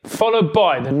beer, followed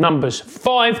by the numbers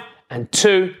 5 and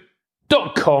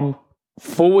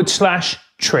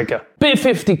 2.com/trigger.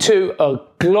 Beer52 are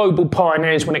global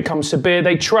pioneers when it comes to beer.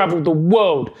 They travel the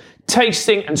world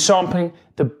tasting and sampling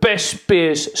the best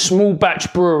beers small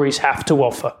batch breweries have to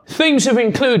offer. Themes have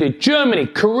included Germany,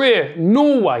 Korea,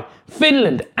 Norway,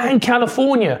 Finland and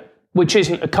California, which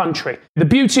isn't a country. The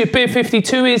beauty of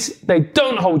Beer52 is they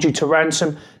don't hold you to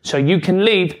ransom, so you can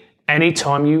leave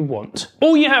anytime you want.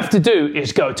 All you have to do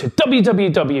is go to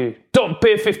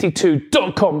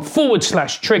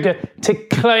www.beer52.com/trigger to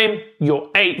claim your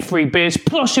 8 free beers.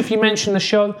 Plus, if you mention the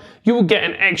show, you will get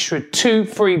an extra 2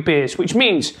 free beers, which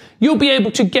means you'll be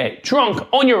able to get drunk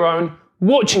on your own,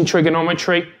 watching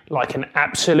Trigonometry like an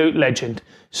absolute legend.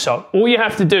 So all you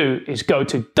have to do is go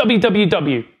to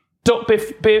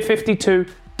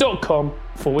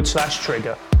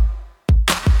www.beer52.com/trigger.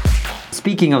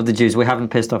 Speaking of the Jews, we haven't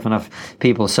pissed off enough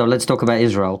people, so let's talk about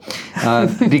Israel,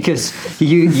 because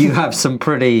you have some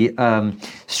pretty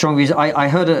strong views. I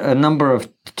heard a number of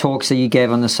talks that you gave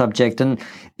on the subject, and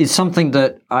it's something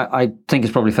that I think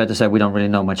it's probably fair to say we don't really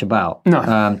know much about.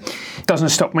 No, doesn't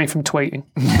stop me from tweeting.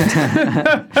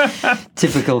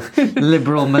 Typical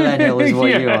liberal millennial is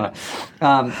what you are.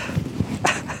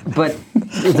 But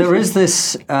there is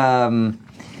this...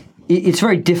 it's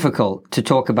very difficult to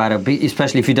talk about it,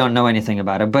 especially if you don't know anything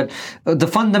about it. But the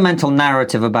fundamental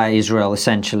narrative about Israel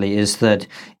essentially is that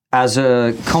as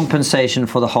a compensation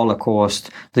for the Holocaust,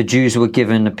 the Jews were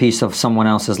given a piece of someone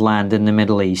else's land in the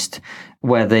Middle East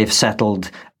where they've settled,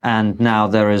 and now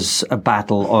there is a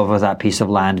battle over that piece of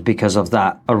land because of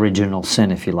that original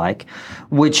sin, if you like,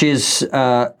 which is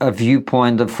a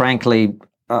viewpoint that, frankly,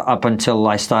 up until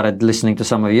I started listening to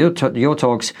some of your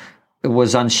talks,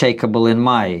 was unshakable in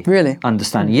my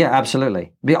understanding. Yeah,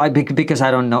 absolutely. Because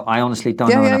I don't know. I honestly don't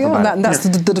know enough about it. And that's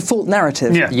the default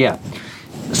narrative. Yeah.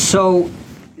 So,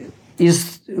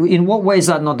 in what way is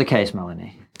that not the case,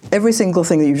 Melanie? Every single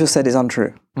thing that you just said is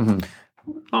untrue.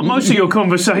 Mm-hmm. Most of your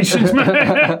conversations,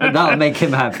 that'll make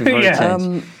him happy.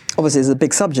 Obviously, it's a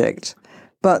big subject,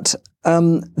 but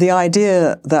the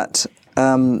idea that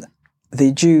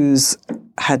the Jews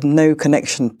had no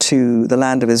connection to the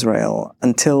land of Israel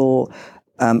until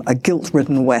a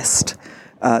guilt-ridden West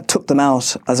took them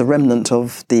out as a remnant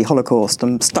of the Holocaust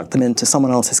and stuck them into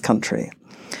someone else's country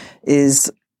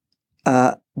is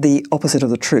the opposite of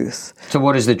the truth. So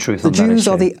what is the truth? The Jews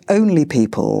are the only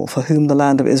people for whom the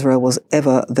land of Israel was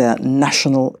ever their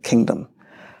national kingdom.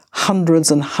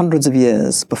 Hundreds and hundreds of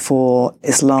years before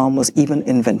Islam was even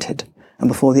invented and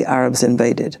before the Arabs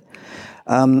invaded.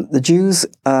 The Jews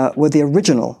were the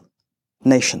original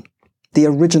nation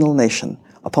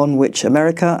upon which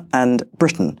America and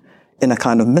Britain, in a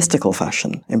kind of mystical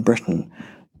fashion in Britain,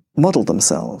 modeled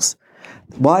themselves.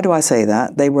 Why do I say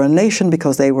that? They were a nation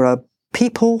because they were a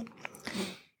people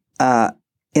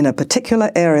in a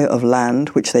particular area of land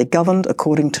which they governed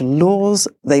according to laws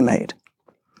they made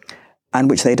and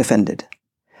which they defended.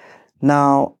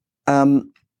 Now,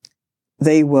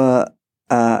 they were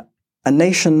a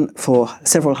nation for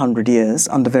several hundred years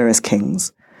under various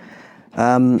kings.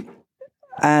 And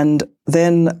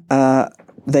then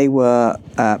they were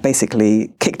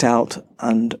basically kicked out,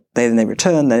 and then they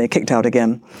returned, then they kicked out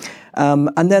again.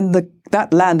 And then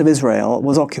that land of Israel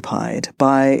was occupied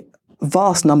by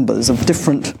vast numbers of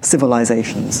different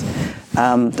civilizations.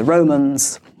 The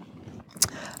Romans,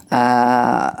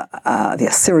 the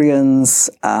Assyrians,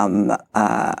 the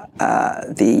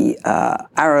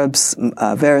Arabs,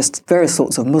 various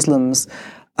sorts of Muslims,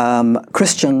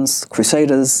 Christians,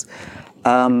 Crusaders,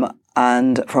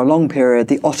 and for a long period,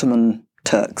 the Ottoman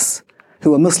Turks,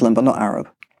 who were Muslim but not Arab.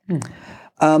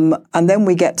 And then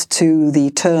we get to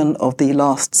the turn of the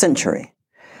last century,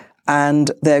 and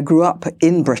there grew up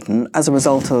in Britain,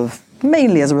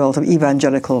 mainly as a result of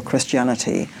evangelical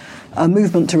Christianity, a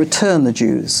movement to return the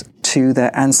Jews to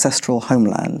their ancestral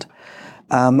homeland.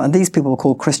 And these people were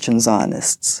called Christian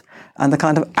Zionists. And the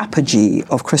kind of apogee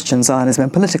of Christian Zionism in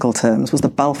political terms was the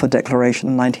Balfour Declaration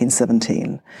in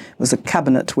 1917. It was a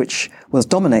cabinet which was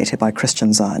dominated by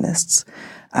Christian Zionists,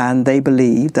 and they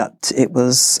believed that it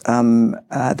was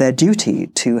their duty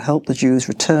to help the Jews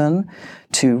return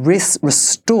to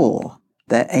restore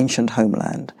their ancient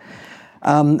homeland.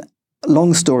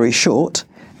 Long story short,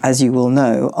 as you will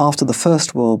know, after the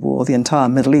First World War, the entire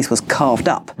Middle East was carved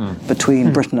up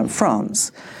between Britain and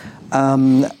France,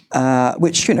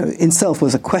 which, in itself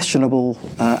was a questionable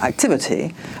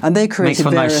activity. And they created Makes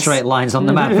for nice straight lines on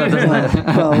the map, doesn't it?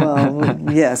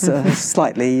 well, yes,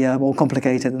 slightly more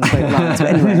complicated than straight lines. But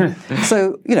anyway,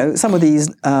 so, some of these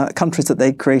countries that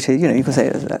they created, you can say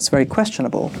that's very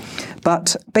questionable.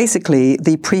 But basically,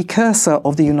 the precursor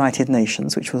of the United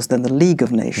Nations, which was then the League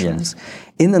of Nations,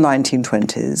 in the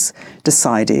 1920s,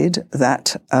 decided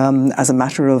that as a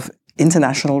matter of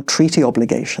international treaty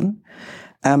obligation,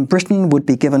 Britain would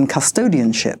be given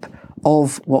custodianship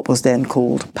of what was then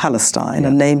called Palestine, a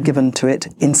name given to it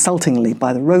insultingly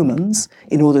by the Romans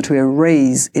in order to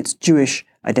erase its Jewish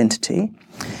identity.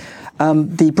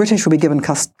 The British would be given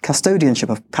custodianship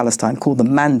of Palestine, called the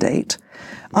Mandate,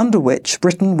 under which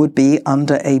Britain would be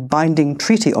under a binding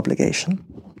treaty obligation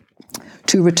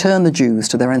to return the Jews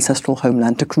to their ancestral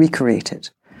homeland, to recreate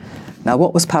it. Now,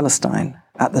 what was Palestine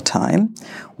at the time?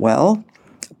 Well,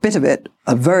 bit of it,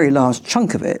 a very large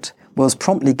chunk of it, was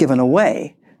promptly given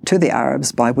away to the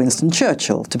Arabs by Winston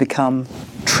Churchill to become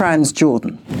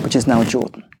Transjordan, which is now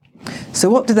Jordan. So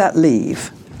what did that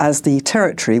leave as the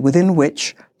territory within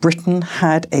which Britain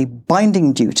had a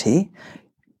binding duty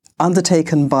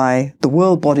undertaken by the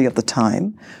world body of the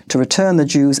time to return the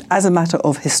Jews as a matter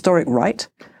of historic right?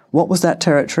 What was that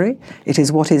territory? It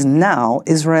is what is now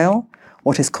Israel,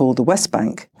 what is called the West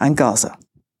Bank, and Gaza.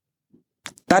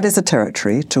 That is a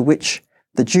territory to which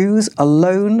the Jews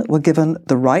alone were given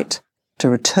the right to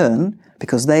return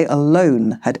because they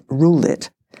alone had ruled it.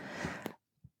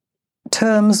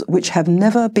 Terms which have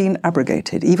never been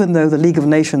abrogated, even though the League of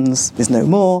Nations is no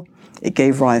more. It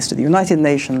gave rise to the United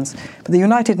Nations. But the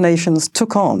United Nations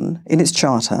took on, in its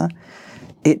charter,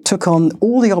 it took on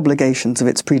all the obligations of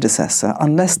its predecessor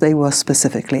unless they were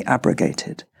specifically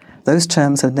abrogated. Those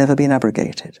terms have never been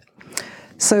abrogated.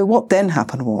 So what then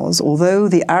happened was, although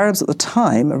the Arabs at the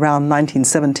time, around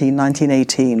 1917,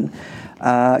 1918,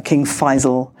 King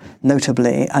Faisal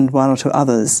notably, and one or two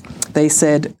others, they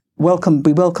said,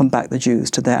 we welcome back the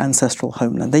Jews to their ancestral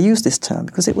homeland. They used this term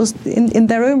because it was in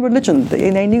their own religion.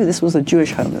 They knew this was a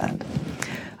Jewish homeland.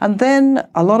 And then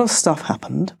a lot of stuff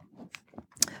happened.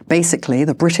 Basically,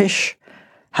 the British,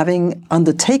 having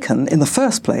undertaken in the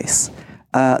first place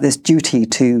this duty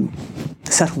to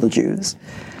settle the Jews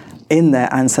in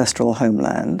their ancestral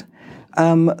homeland,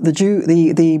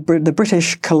 the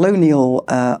British colonial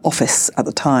office at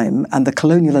the time and the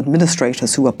colonial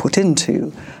administrators who were put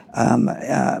into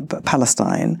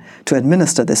Palestine to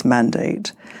administer this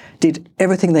mandate did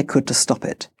everything they could to stop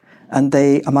it. And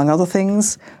they, among other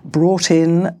things, brought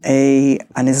in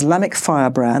an Islamic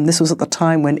firebrand. This was at the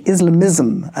time when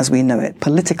Islamism, as we know it,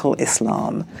 political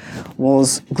Islam,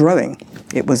 was growing.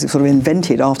 It was sort of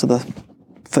invented after the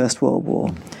First World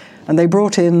War. And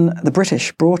the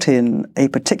British brought in a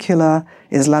particular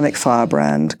Islamic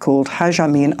firebrand called Haj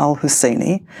Amin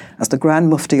al-Husseini as the Grand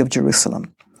Mufti of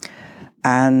Jerusalem.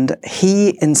 And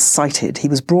he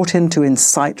was brought in to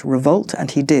incite revolt, and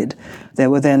he did.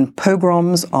 There were then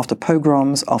pogroms after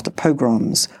pogroms after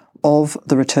pogroms of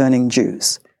the returning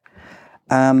Jews.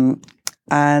 The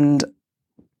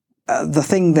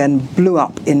thing then blew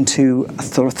up into a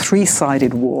sort of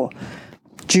three-sided war.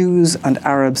 Jews and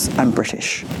Arabs and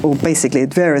British, or basically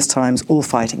at various times all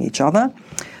fighting each other.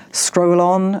 Scroll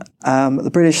on,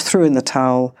 the British threw in the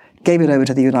towel, gave it over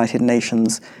to the United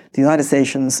Nations. The United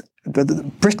Nations,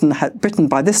 Britain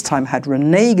by this time had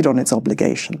reneged on its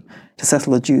obligation to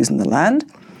settle the Jews in the land.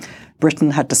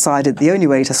 Britain had decided the only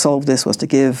way to solve this was to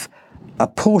give a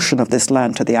portion of this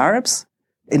land to the Arabs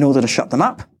in order to shut them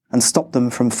up and stop them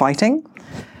from fighting.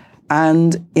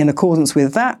 And in accordance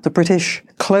with that, the British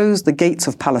closed the gates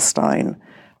of Palestine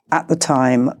at the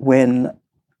time when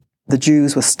the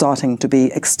Jews were starting to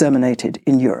be exterminated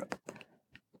in Europe.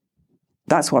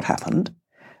 That's what happened.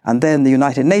 And then the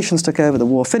United Nations took over. The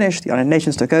war finished. The United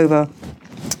Nations took over.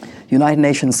 The United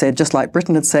Nations said, just like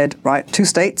Britain had said, right,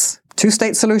 two-state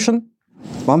solution,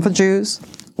 one for Jews,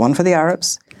 one for the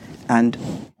Arabs. And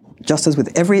just as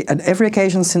with every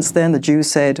occasion since then, the Jews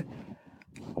said,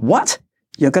 what?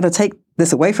 You're going to take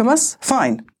this away from us?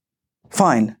 Fine.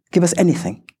 Give us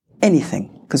anything,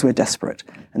 because we're desperate.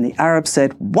 And the Arabs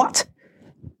said, what?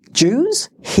 Jews?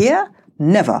 Here?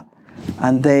 Never.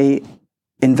 And they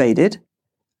invaded,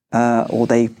 or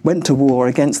they went to war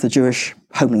against the Jewish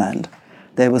homeland.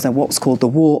 There was what was called the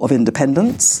War of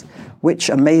Independence, which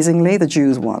amazingly the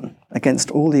Jews won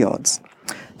against all the odds.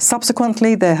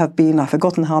 Subsequently, there have been, I've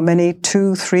forgotten how many,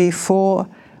 2, 3, 4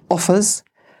 offers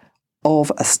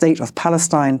of a state of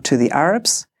Palestine to the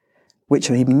Arabs, which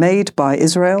have been made by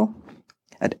Israel.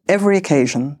 At every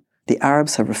occasion, the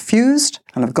Arabs have refused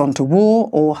and have gone to war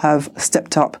or have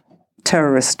stepped up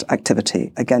terrorist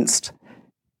activity against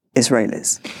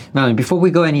Israelis. Melanie, before we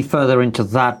go any further into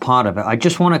that part of it, I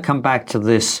just want to come back to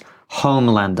this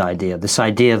homeland idea, this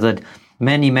idea that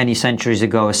many, many centuries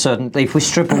ago, if we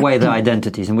strip away their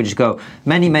identities and we just go,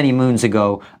 many, many moons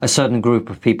ago, a certain group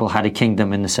of people had a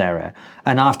kingdom in this area.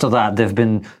 And after that, there have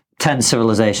been 10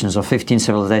 civilizations or 15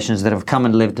 civilizations that have come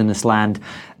and lived in this land.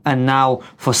 And now,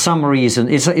 for some reason,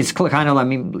 it's kind of like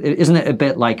isn't it a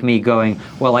bit like me going,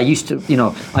 well, I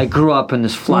grew up in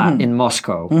this flat in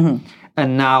Moscow. Mm-hmm.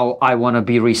 And now I want to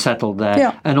be resettled there.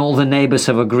 Yeah. And all the neighbors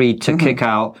have agreed to kick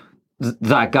out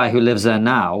that guy who lives there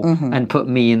now and put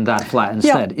me in that flat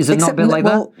instead. Is it not a bit like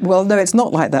that? Well, no, it's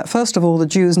not like that. First of all, the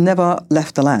Jews never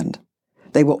left the land.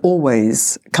 They were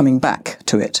always coming back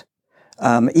to it,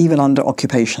 even under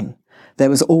occupation. There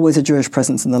was always a Jewish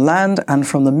presence in the land, and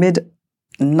from the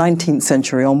mid-19th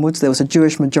century onwards, there was a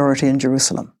Jewish majority in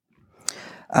Jerusalem.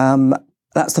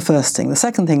 That's the first thing. The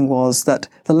second thing was that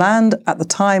the land at the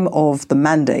time of the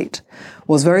mandate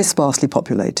was very sparsely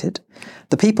populated.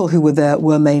 The people who were there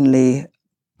were mainly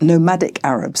nomadic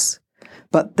Arabs,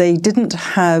 but they didn't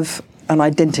have an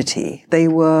identity. They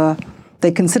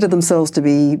considered themselves to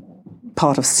be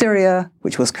part of Syria,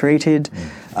 which was created,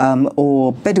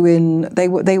 or Bedouin. There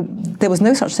was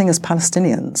no such thing as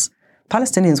Palestinians.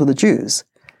 Palestinians were the Jews.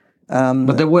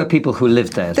 But there were people who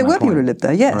lived there. There were people who lived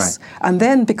there, yes. Right. And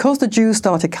then because the Jews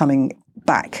started coming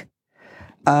back,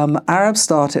 Arabs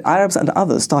and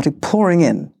others started pouring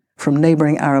in from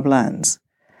neighboring Arab lands.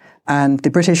 And the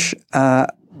British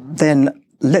then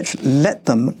let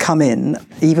them come in,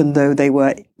 even though they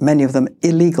were, many of them,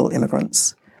 illegal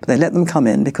immigrants. But they let them come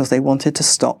in because they wanted to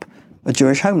stop a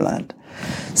Jewish homeland.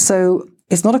 So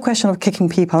it's not a question of kicking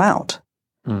people out.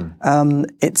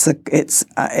 It's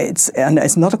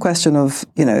not a question of,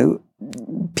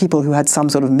 people who had some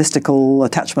sort of mystical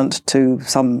attachment to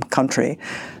some country.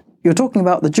 You're talking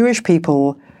about the Jewish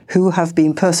people who have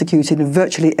been persecuted in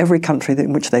virtually every country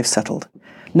in which they've settled.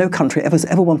 No country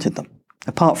ever wanted them.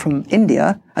 apart from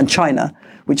India and China,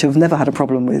 which have never had a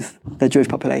problem with their Jewish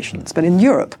populations. But in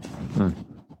Europe,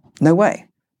 no way.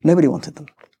 Nobody wanted them.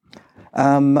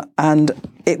 And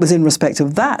it was in respect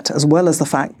of that, as well as the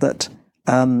fact that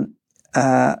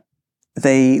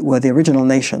they were the original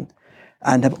nation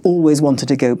and have always wanted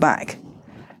to go back,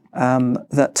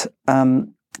 that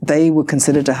they were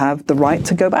considered to have the right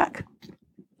to go back.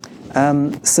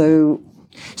 So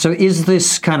is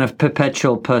this kind of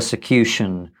perpetual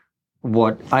persecution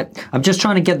I'm just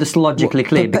trying to get this logically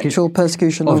clear. Perpetual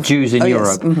persecution of Jews in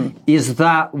Europe. Yes. Mm-hmm. Is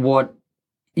that what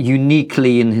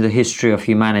uniquely in the history of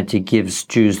humanity gives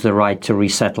Jews the right to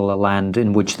resettle a land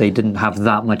in which they didn't have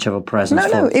that much of a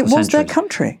presence? No, it was their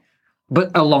country. But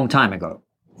a long time ago.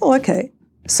 Oh, okay.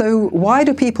 So why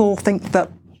do people think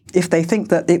that if they think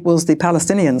that it was the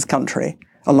Palestinians' country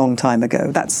a long time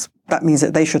ago, that means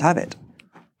that they should have it?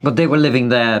 But they were living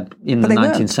there in the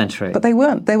 19th century. But they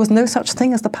weren't. There was no such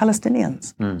thing as the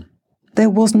Palestinians. There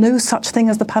was no such thing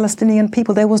as the Palestinian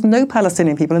people. There was no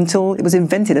Palestinian people until it was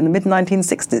invented in the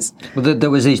mid-1960s. Well, there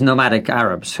was these nomadic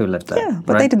Arabs who lived there. Yeah,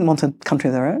 but they didn't want a country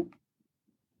of their own.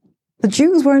 The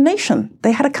Jews were a nation.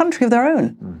 They had a country of their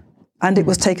own. And it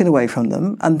was taken away from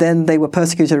them. And then they were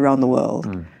persecuted around the world.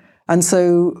 And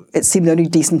so it seemed only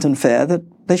decent and fair that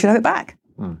they should have it back.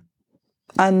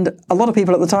 And a lot of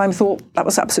people at the time thought that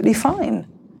was absolutely fine.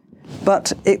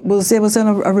 But there was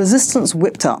a resistance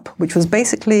whipped up, which was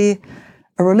basically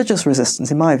a religious resistance,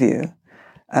 in my view,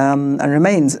 and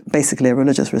remains basically a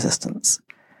religious resistance.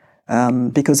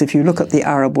 Because if you look at the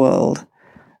Arab world,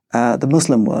 the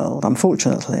Muslim world,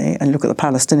 unfortunately, and you look at the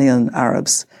Palestinian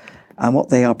Arabs and what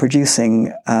they are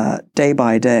producing day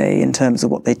by day in terms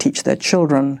of what they teach their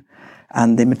children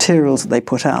and the materials that they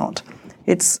put out,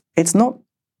 it's not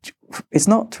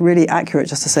really accurate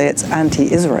just to say it's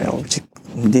anti-Israel, which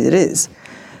indeed it is.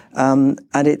 And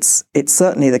it's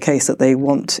certainly the case that they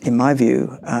want, in my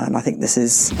view, and I think this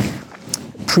is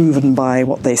proven by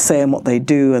what they say and what they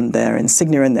do and their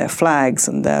insignia and their flags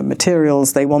and their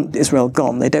materials, they want Israel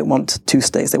gone. They don't want two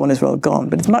states, they want Israel gone.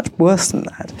 But it's much worse than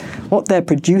that. What they're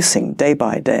producing day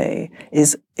by day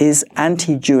is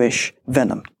anti-Jewish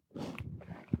venom.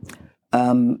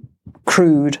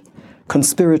 Crude,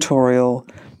 conspiratorial.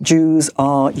 Jews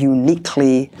are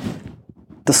uniquely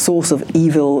the source of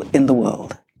evil in the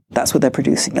world. That's what they're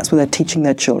producing. That's what they're teaching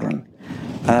their children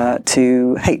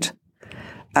to hate.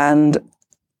 And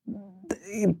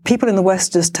people in the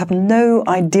West just have no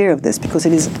idea of this because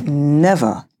it is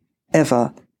never,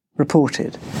 ever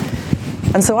reported.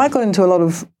 And so I got into a lot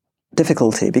of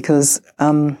difficulty because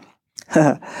until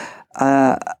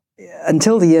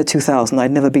the year 2000,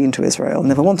 I'd never been to Israel,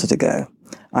 never wanted to go.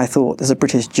 I thought, as a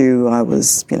British Jew, it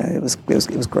was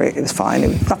great, it was fine, it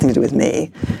was nothing to do with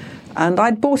me. And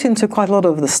I'd bought into quite a lot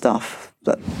of the stuff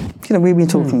that, we've been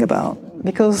talking about.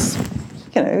 Because,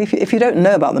 if you don't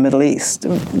know about the Middle East,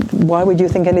 why would you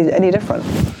think any different?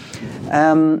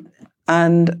 In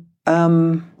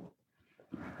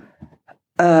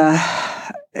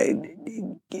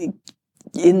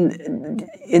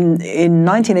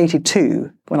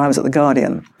 1982, when I was at The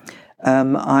Guardian,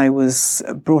 I was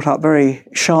brought up very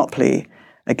sharply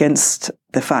against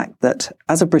the fact that,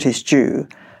 as a British Jew,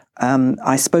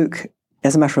 I spoke,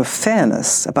 as a matter of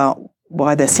fairness, about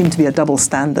why there seemed to be a double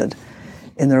standard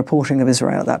in the reporting of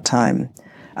Israel at that time,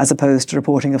 as opposed to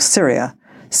reporting of Syria.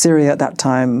 Syria at that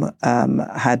time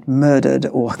had murdered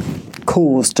or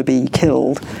caused to be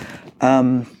killed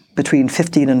between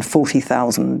 15 and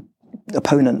 40,000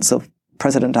 opponents of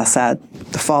President Assad,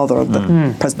 the father of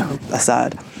the President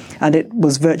Assad. And it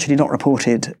was virtually not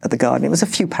reported at The Guardian. It was a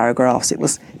few paragraphs. It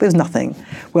was nothing.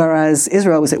 Whereas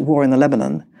Israel was at war in the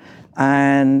Lebanon,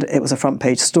 and it was a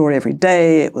front-page story every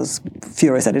day. It was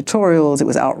furious editorials. It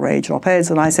was outrage and op-eds.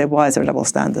 And I said, why is there a double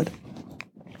standard?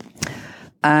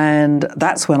 And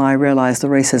that's when I realized the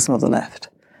racism of the left,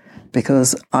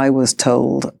 because I was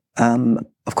told,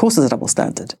 of course there's a double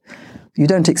standard. You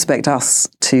don't expect us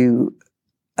to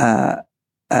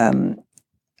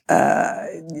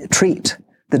treat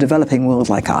the developing world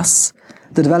like us.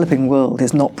 The developing world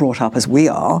is not brought up as we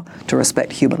are to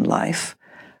respect human life.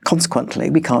 Consequently,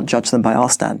 we can't judge them by our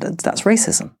standards. That's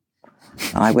racism.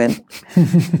 And I went,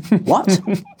 what?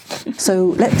 So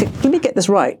let me get this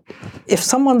right. If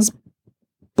someone's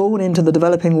born into the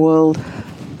developing world,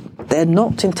 they're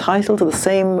not entitled to the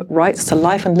same rights to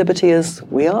life and liberty as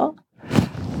we are?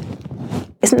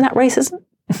 Isn't that racism?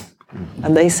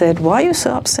 And they said, why are you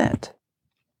so upset?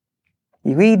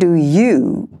 We do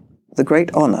you the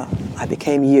great honor. I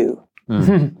became you.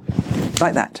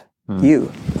 Like that.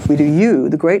 You. We do you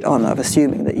the great honor of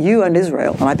assuming that you and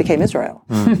Israel, and I became Israel.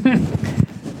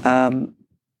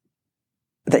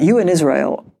 that you in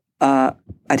Israel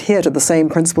adhere to the same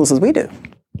principles as we do.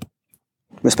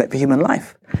 Respect for human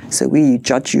life. So we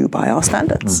judge you by our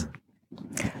standards.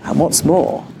 And what's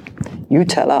more, you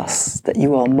tell us that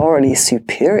you are morally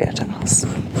superior to us,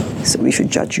 so we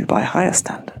should judge you by higher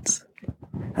standards.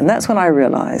 And that's when I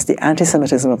realized the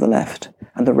anti-Semitism of the left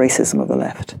and the racism of the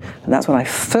left. And that's when I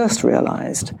first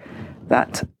realized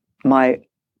that my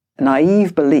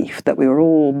naive belief that we were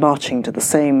all marching to the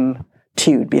same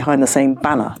tune, behind the same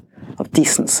banner of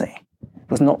decency,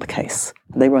 was not the case.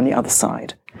 They were on the other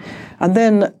side. And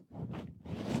then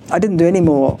I didn't do any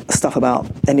more stuff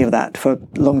about any of that for a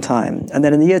long time. And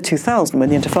then in the year 2000, when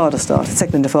the Intifada started,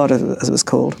 Second Intifada as it was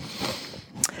called,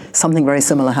 something very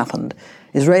similar happened.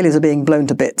 Israelis are being blown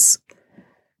to bits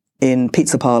in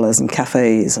pizza parlors and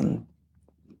cafes and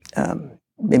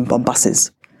on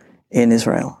buses in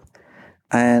Israel.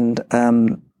 And,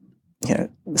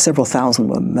 several thousand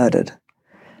were murdered.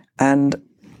 And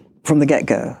from the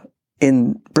get-go,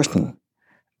 in Britain,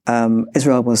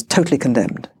 Israel was totally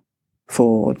condemned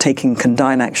for taking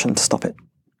condign action to stop it.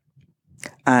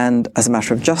 And as a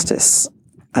matter of justice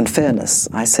and fairness,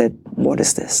 I said, what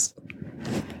is this?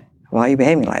 Why are you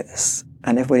behaving like this?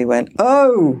 And everybody went,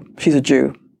 oh, she's a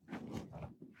Jew.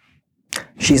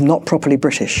 She's not properly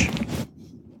British.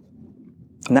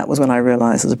 And that was when I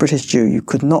realized, as a British Jew, you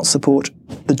could not support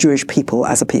the Jewish people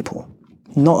as a people.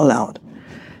 Not allowed.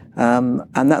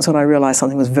 And that's when I realized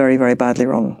something was very, very badly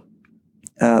wrong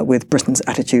with Britain's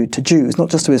attitude to Jews, not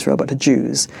just to Israel, but to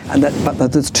Jews. And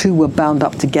but the two were bound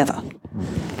up together.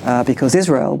 Because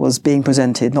Israel was being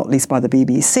presented, not least by the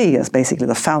BBC, as basically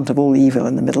the fount of all evil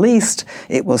in the Middle East.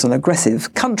 It was an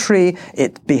aggressive country.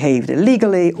 It behaved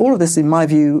illegally. All of this, in my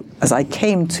view, as I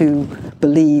came to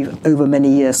believe over many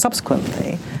years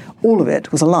subsequently, all of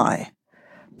it was a lie.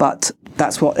 But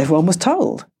that's what everyone was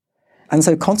told. And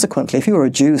so consequently, if you were a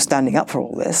Jew standing up for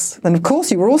all this, then of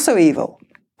course you were also evil.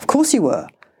 Of course you were.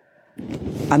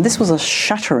 And this was a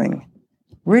shattering,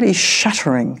 really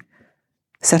shattering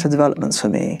set of developments for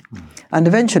me. And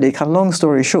eventually, kind of long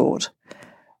story short,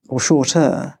 or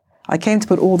shorter, I came to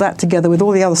put all that together with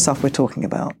all the other stuff we're talking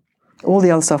about.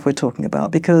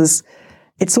 Because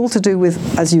it's all to do with,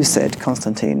 as you said,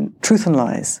 Constantine, truth and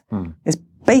lies is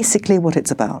basically what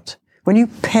it's about. When you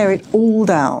pare it all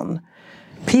down,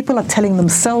 people are telling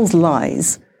themselves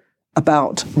lies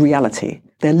about reality.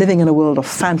 They're living in a world of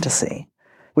fantasy,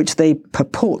 which they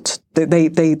purport, they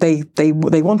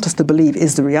want us to believe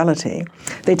is the reality.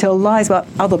 They tell lies about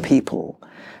other people,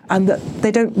 and that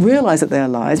they don't realize that they're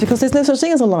lies because there's no such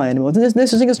thing as a lie anymore. There's no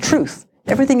such thing as truth.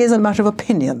 Everything is a matter of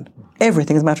opinion.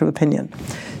 Everything is a matter of opinion.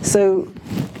 So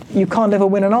you can't ever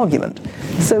win an argument.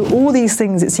 So all these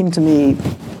things, it seemed to me,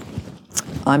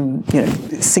 I'm,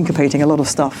 syncopating a lot of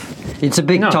stuff. It's a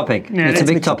big topic. Yeah, it's a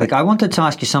big topic. I wanted to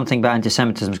ask you something about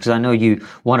anti-Semitism because I know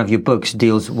one of your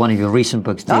recent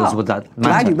books deals with that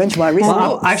matter. Glad you mentioned my recent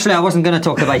book. Actually, I wasn't going to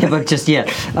talk about your book just yet.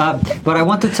 But I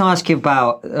wanted to ask you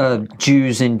about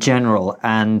Jews in general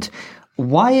and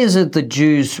why is it that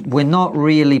Jews, we're not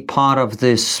really part of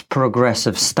this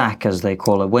progressive stack, as they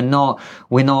call it? We're not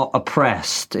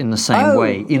oppressed in the same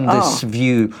way in this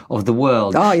view of the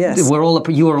world. Oh, yes. We're all,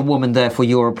 you're a woman, therefore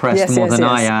you're oppressed more than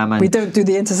I am. And we don't do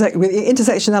the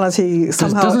intersectionality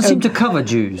somehow. Doesn't seem to cover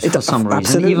Jews for some reason.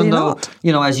 Absolutely even though,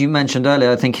 not. As you mentioned earlier,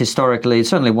 I think historically, it's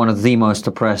certainly one of the most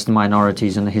oppressed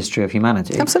minorities in the history of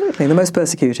humanity. Absolutely, the most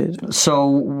persecuted. So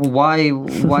why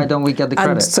don't we get the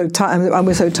credit? And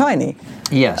we're so tiny.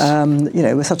 Yes.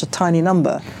 We're such a tiny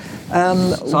number.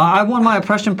 So I won my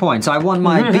oppression points. I won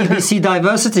my BBC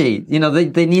diversity.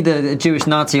 They need a Jewish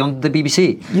Nazi on the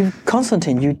BBC.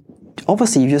 Constantine, you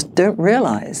just don't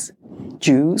realise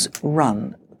Jews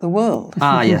run the world.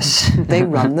 Ah, yes. They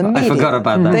run the media. I forgot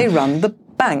about that. They run the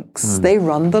banks. They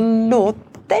run the law.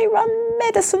 They run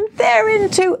medicine. They're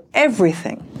into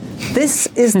everything. This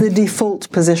is the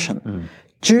default position.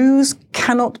 Jews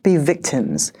cannot be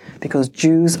victims because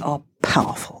Jews are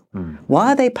powerful.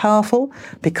 Why are they powerful?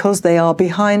 Because they are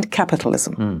behind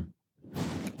capitalism.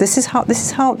 This is how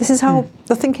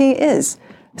the thinking is.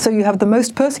 So you have the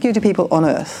most persecuted people on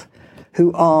earth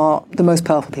who are the most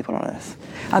powerful people on earth.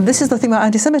 And this is the thing about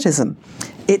anti-Semitism.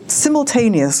 It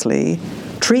simultaneously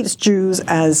treats Jews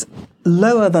as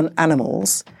lower than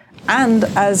animals and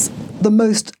as the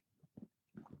most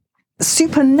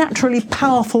supernaturally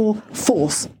powerful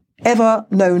force ever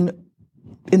known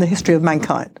in the history of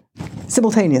mankind.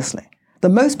 Simultaneously. The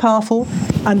most powerful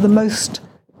and the most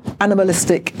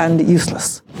animalistic and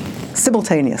useless.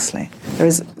 Simultaneously. There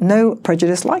is no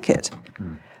prejudice like it.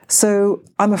 So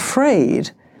I'm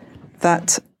afraid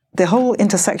that the whole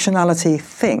intersectionality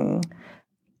thing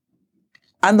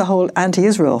and the whole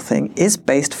anti-Israel thing is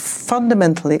based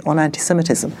fundamentally on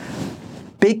anti-Semitism.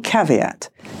 Big caveat.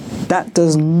 That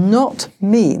does not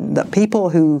mean that people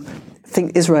who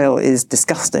think Israel is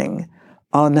disgusting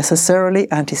are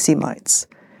necessarily anti-Semites.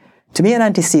 To me, an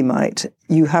anti-Semite,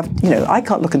 I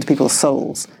can't look into people's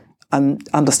souls and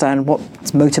understand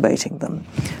what's motivating them.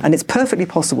 And it's perfectly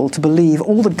possible to believe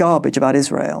all the garbage about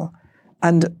Israel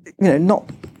and,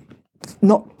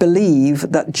 not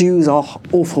believe that Jews are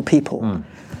awful people.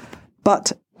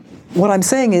 But what I'm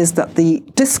saying is that the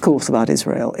discourse about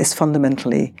Israel is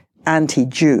fundamentally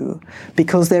anti-Jew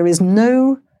because there is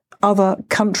no other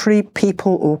country,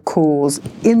 people or cause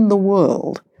in the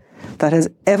world that has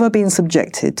ever been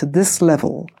subjected to this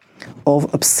level of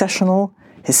obsessional,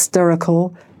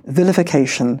 hysterical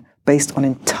vilification based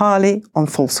entirely on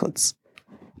falsehoods,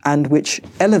 and which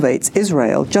elevates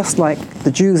Israel, just like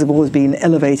the Jews have always been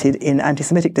elevated in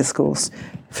anti-Semitic discourse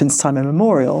since time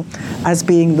immemorial, as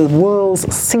being the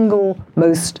world's single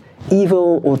most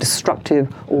evil or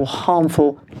destructive or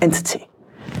harmful entity.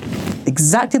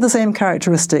 Exactly the same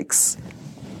characteristics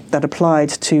that applied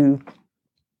to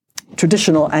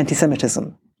traditional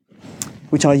anti-Semitism,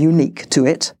 which are unique to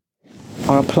it,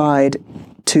 are applied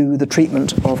to the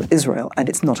treatment of Israel, and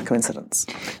it's not a coincidence.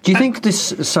 Do you think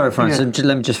this... Sorry, Francis,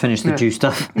 let me just finish the Jew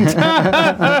stuff. Let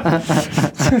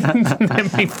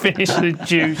me finish the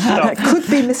Jew stuff. That could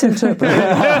be misinterpreted.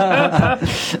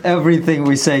 Everything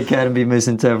we say can be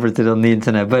misinterpreted on the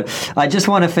internet. But I just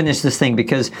want to finish this thing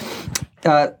because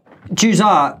Jews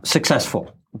are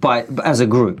successful as a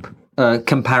group.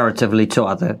 Comparatively to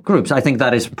other groups. I think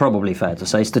that is probably fair to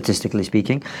say, statistically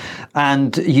speaking.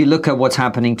 And you look at what's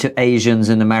happening to Asians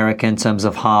in America in terms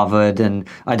of Harvard, and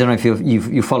I don't know if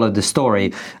you followed the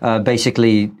story.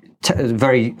 Basically,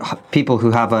 people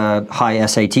who have a high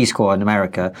SAT score in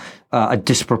America are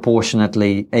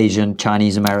disproportionately Asian,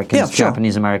 Chinese Americans,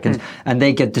 Japanese Americans, and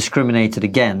they get discriminated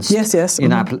against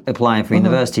in applying for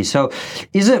university. So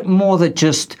is it more that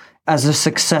just as a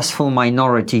successful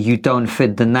minority, you don't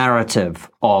fit the narrative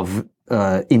of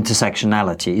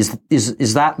intersectionality?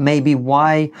 Is that maybe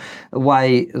why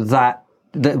that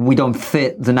we don't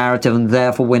fit the narrative and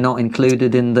therefore we're not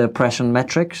included in the oppression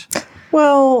metrics?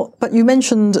 Well, but you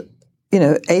mentioned,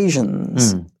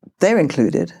 Asians. They're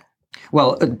included.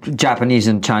 Well, Japanese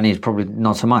and Chinese probably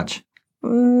not so much.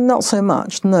 Not so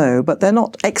much, no, but they're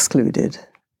not excluded.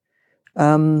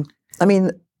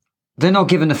 They're not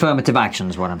given affirmative action,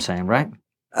 is what I'm saying, right?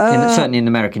 Certainly in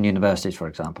American universities, for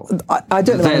example. I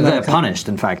don't know. They're punished,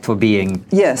 in fact, for being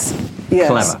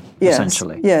clever,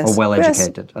 essentially, or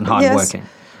well-educated and hard-working.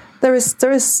 There is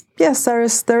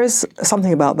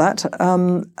something about that.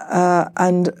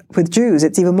 And with Jews,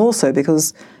 it's even more so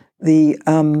because the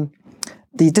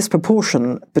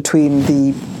disproportion between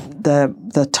the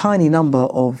tiny number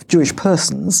of Jewish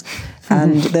persons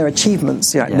and their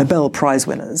achievements, Nobel Prize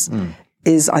winners,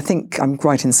 is, I think I'm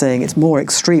right in saying, it's more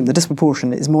extreme. The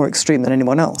disproportion is more extreme than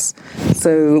anyone else.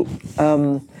 So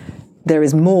there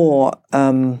is more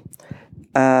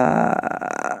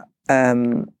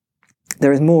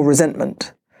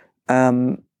resentment.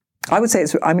 I would say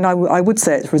it's. I would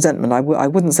say it's resentment. I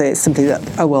wouldn't say it's simply that.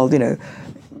 Oh well,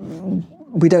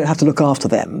 we don't have to look after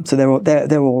them, so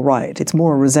they're all right. It's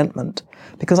more a resentment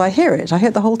because I hear it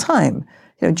the whole time.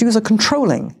 Jews are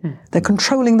controlling. They're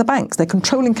controlling the banks. They're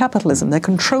controlling capitalism. They're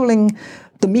controlling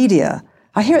the media.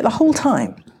 I hear it the whole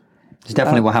time. It's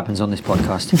definitely what happens on this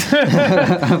podcast.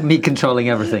 Me controlling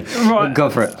everything. Right.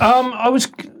 Go for it. A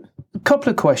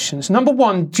couple of questions. Number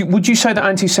one, would you say that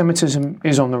anti-Semitism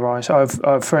is on the rise? I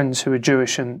have friends who are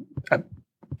Jewish and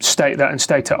state that and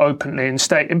state it openly, and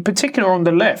state in particular on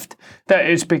the left that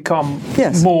it's become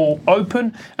more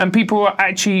open and people are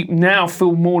actually now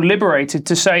feel more liberated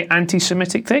to say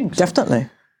anti-Semitic things. Definitely.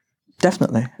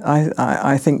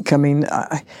 I think,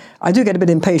 I do get a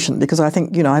bit impatient because I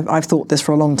think, I've thought this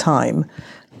for a long time,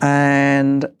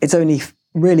 and it's only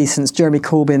really since Jeremy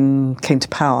Corbyn came to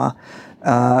power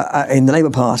in the Labour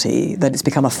Party that it's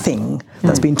become a thing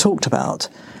that's been talked about.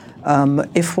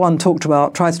 If one tried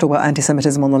to talk about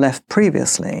anti-Semitism on the left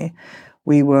previously,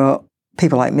 we were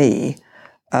people like me.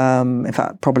 In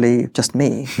fact, probably just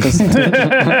me, because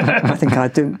I think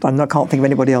can't think of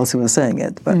anybody else who was saying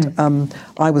it. But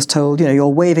I was told, you're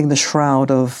waving the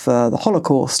shroud of the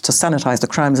Holocaust to sanitize the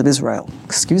crimes of Israel.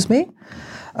 Excuse me?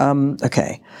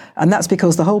 Okay. And that's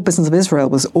because the whole business of Israel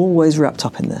was always wrapped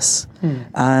up in this.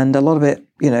 And a lot of it,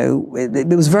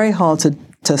 it was very hard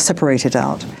to separate it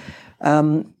out.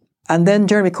 And then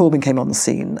Jeremy Corbyn came on the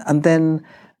scene, and then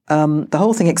the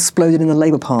whole thing exploded in the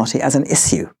Labour Party as an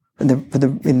issue in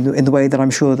the way that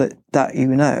I'm sure that you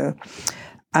know.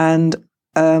 And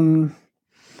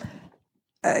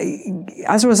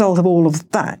as a result of all of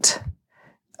that,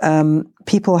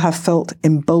 people have felt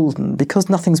emboldened because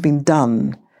nothing's been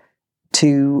done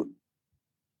to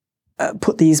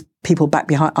put these people back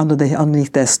behind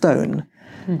underneath their stone.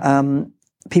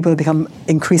 People have become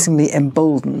increasingly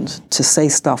emboldened to say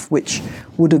stuff which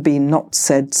would have been not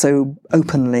said so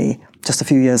openly just a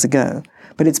few years ago.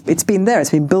 But it's been there. It's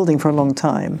been building for a long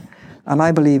time, and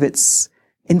I believe it's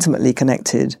intimately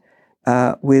connected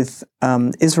with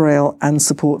Israel and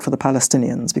support for the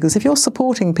Palestinians. Because if you're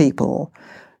supporting people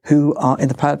who are in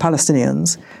the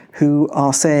Palestinians who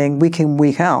are saying week in,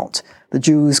 week out, the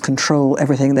Jews control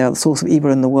everything. They're the source of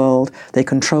evil in the world. They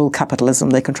control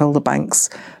capitalism. They control the banks.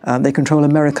 They control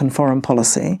American foreign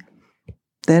policy.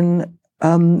 Then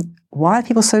why are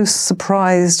people so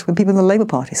surprised when people in the Labour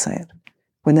Party say it,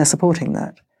 when they're supporting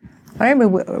that? I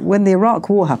remember when the Iraq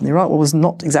War happened. The Iraq War was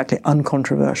not exactly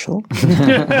uncontroversial,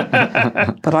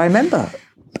 but I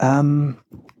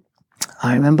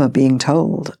remember being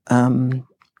told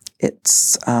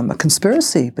it's a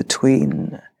conspiracy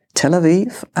between Tel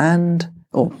Aviv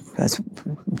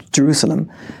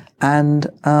Jerusalem and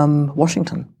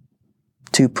Washington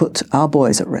to put our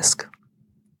boys at risk.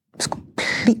 It's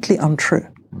completely untrue,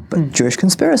 but Jewish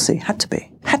conspiracy had to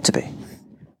be,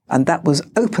 and that was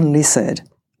openly said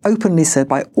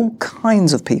by all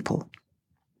kinds of people.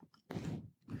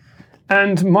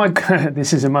 And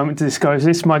this is a moment to disclose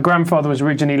this. My grandfather was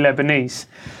originally Lebanese,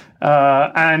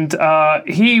 and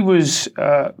he was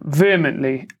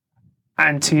vehemently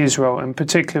anti-Israel, in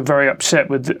particular very upset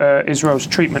with Israel's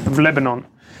treatment of Lebanon.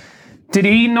 Did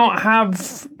he not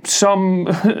have some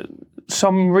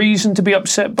reason to be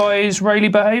upset by Israeli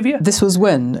behaviour? This was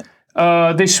when?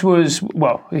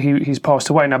 He's passed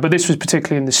away now, but this was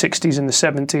particularly in the 60s and the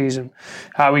 70s, and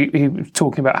how he was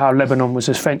talking about how Lebanon was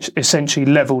essentially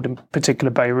levelled, in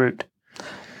particular Beirut.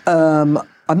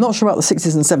 I'm not sure about the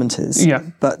 60s and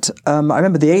 70s, but I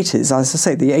remember the 80s, as I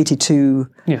say, the 82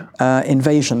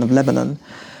 invasion of Lebanon.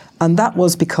 And that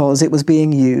was because it was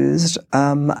being used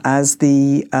as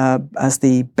the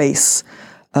base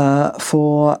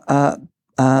for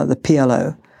the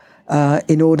PLO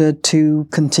in order to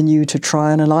continue to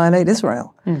try and annihilate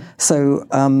Israel. So,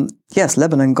 yes,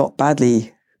 Lebanon got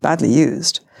badly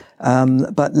used.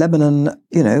 But Lebanon,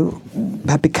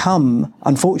 had become,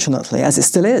 unfortunately, as it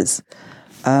still is,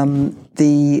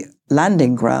 the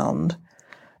landing ground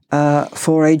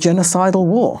for a genocidal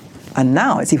war. And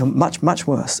now it's even much, much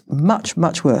worse. Much,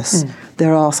 much worse.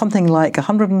 There are something like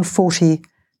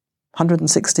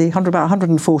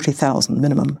 140,000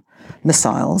 minimum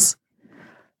missiles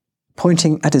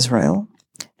pointing at Israel,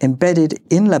 embedded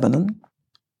in Lebanon,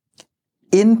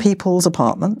 in people's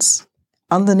apartments,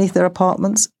 underneath their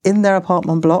apartments, in their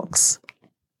apartment blocks.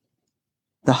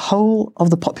 The whole of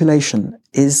the population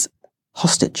is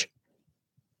hostage.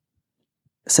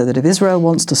 So that if Israel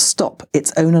wants to stop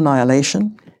its own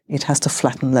annihilation, it has to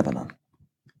flatten Lebanon.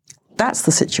 That's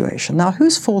the situation. Now,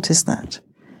 whose fault is that?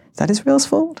 Is that Israel's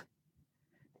fault?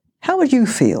 How would you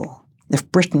feel if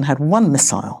Britain had one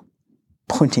missile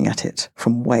pointing at it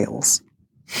from Wales?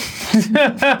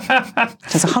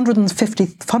 There's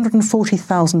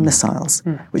 140,000 missiles,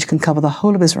 which can cover the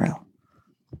whole of Israel.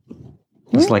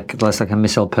 It's like a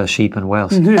missile per sheep in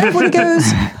Wales. Everybody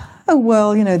goes, oh,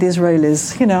 well, the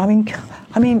Israelis,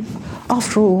 I mean,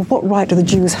 after all, what right do the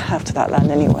Jews have to that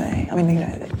land anyway? I mean,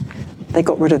 they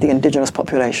got rid of the indigenous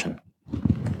population.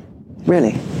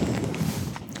 Really?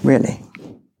 Really?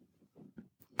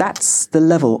 That's the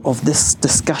level of this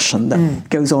discussion that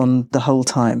goes on the whole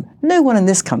time. No one in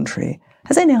this country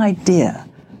has any idea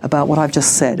about what I've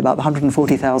just said about the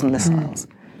 140,000 missiles.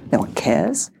 No one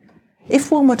cares.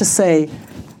 If one were to say,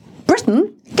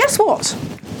 Britain, guess what?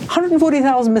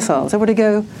 140,000 missiles. Everybody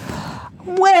go,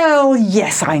 well,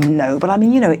 yes, I know, but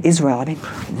Israel,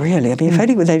 really, if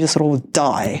only they just sort of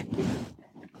die.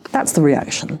 That's the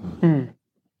reaction.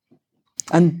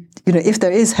 And, if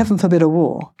there is, heaven forbid, a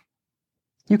war,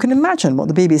 you can imagine what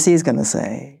the BBC is going to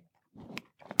say.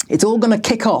 It's all going to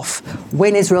kick off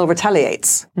when Israel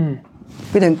retaliates.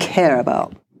 We don't care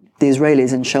about the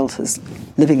Israelis in shelters,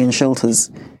 living in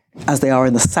shelters, as they are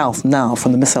in the south now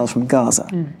from the missiles from Gaza.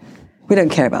 We don't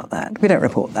care about that. We don't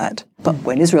report that. But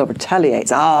when Israel retaliates,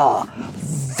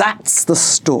 that's the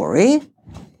story.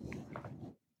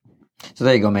 So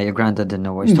there you go, mate. Your granddad didn't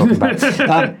know what he's talking about.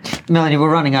 Melanie,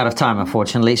 we're running out of time,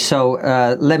 unfortunately. So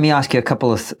let me ask you a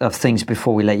couple of things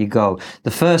before we let you go.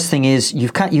 The first thing is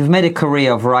you've made a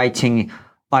career of writing,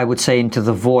 I would say, into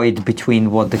the void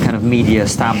between what the kind of media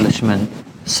establishment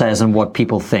says and what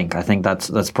people think. I think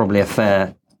that's probably a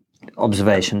fair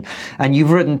observation. And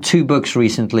you've written 2 books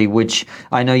recently, which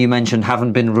I know you mentioned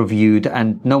haven't been reviewed,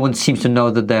 and no one seems to know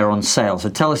that they're on sale. So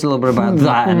tell us a little bit about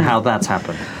that and how that's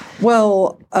happened.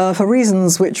 Well, for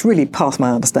reasons which really pass my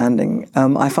understanding,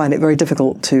 I find it very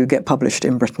difficult to get published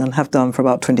in Britain, and have done for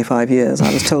about 25 years.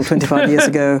 I was told 25 years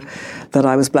ago that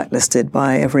I was blacklisted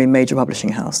by every major publishing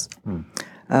house.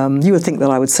 You would think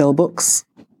that I would sell books.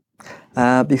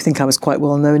 You think I was quite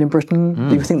well known in Britain.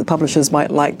 You would think the publishers might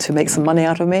like to make some money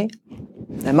out of me.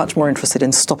 They're much more interested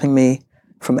in stopping me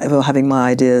from ever having my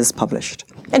ideas published.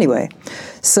 Anyway,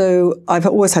 so I've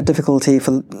always had difficulty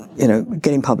for,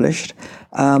 getting published.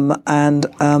 My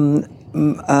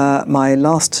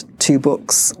last 2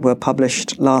 books were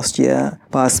published last year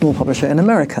by a small publisher in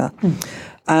America.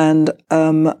 And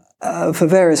for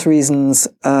various reasons,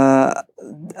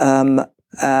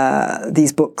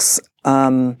 these books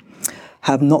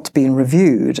have not been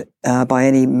reviewed by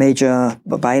any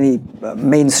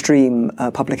mainstream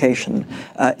publication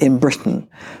in Britain.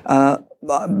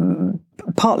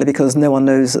 Partly because no one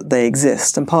knows that they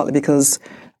exist, and partly because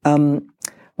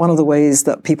one of the ways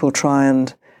that people try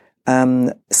and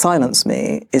silence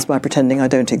me is by pretending I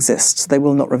don't exist. They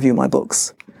will not review my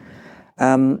books.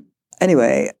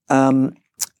 Anyway,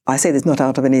 I say this not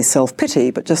out of any self-pity,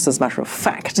 but just as a matter of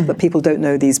fact, that people don't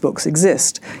know these books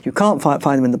exist. You can't find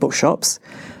them in the bookshops.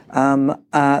 They're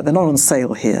not on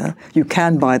sale here. You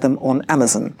can buy them on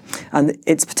Amazon. And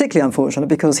it's particularly unfortunate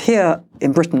because here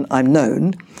in Britain I'm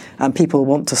known, and people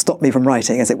want to stop me from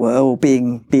writing, as it were, or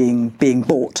being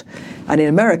bought. And in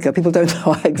America, people don't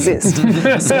know I exist.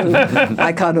 So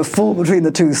I kind of fall between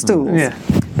the 2 stools. Yeah.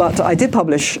 But I did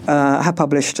have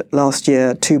published last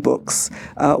year 2 books,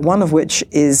 one of which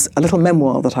is a little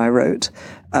memoir that I wrote.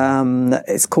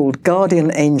 It's called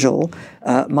Guardian Angel,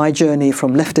 My Journey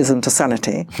from Leftism to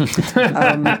Sanity.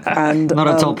 And not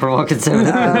at all provocative.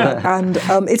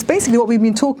 It's basically what we've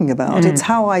been talking about. It's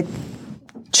how I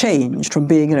changed from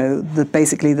being,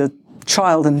 basically the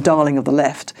child and darling of the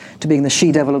left to being the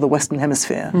she-devil of the Western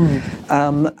Hemisphere.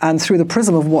 And through the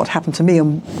prism of what happened to me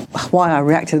and why I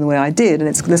reacted in the way I did,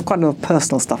 and there's quite a lot of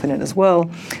personal stuff in it as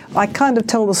well, I kind of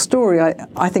tell the story,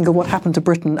 I think, of what happened to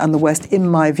Britain and the West in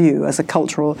my view as a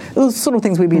cultural, those sort of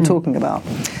things we've been talking about.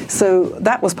 So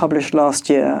that was published last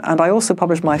year, and I also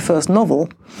published my first novel,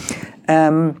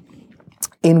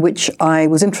 in which I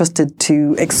was interested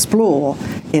to explore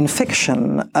in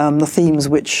fiction the themes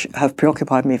which have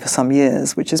preoccupied me for some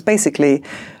years, which is basically,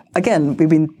 again, we've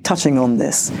been touching on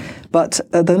this, but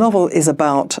the novel is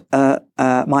about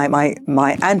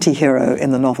my anti-hero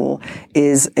in the novel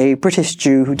is a British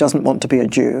Jew who doesn't want to be a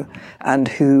Jew and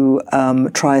who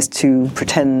tries to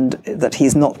pretend that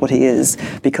he's not what he is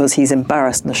because he's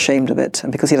embarrassed and ashamed of it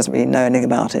and because he doesn't really know anything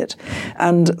about it.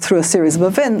 And through a series of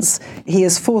events, he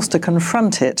is forced to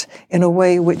confront it in a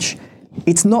way which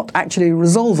it's not actually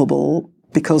resolvable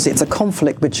because it's a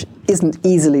conflict which isn't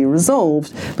easily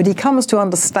resolved, but he comes to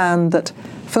understand that,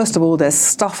 first of all, there's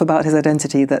stuff about his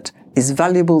identity that is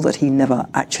valuable that he never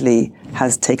actually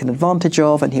has taken advantage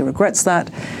of, and he regrets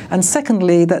that. And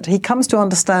secondly, that he comes to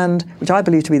understand, which I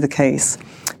believe to be the case,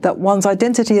 that one's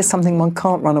identity is something one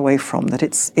can't run away from, that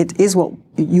it is what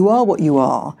you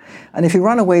are, and if you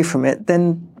run away from it,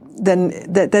 then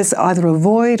there's either a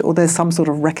void or there's some sort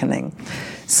of reckoning.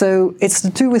 So it's to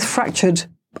do with fractured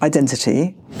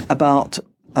identity, about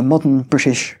a modern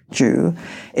British Jew.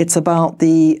 It's about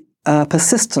the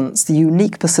persistence, the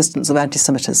unique persistence of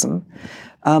anti-Semitism,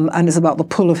 and it's about the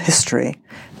pull of history.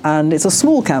 And it's a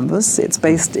small canvas. It's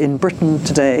based in Britain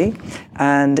today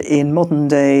and in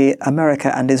modern-day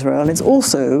America and Israel. It's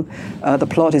also, the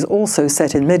plot is also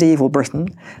set in medieval Britain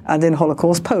and in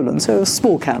Holocaust Poland. So a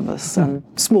small canvas and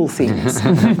small themes.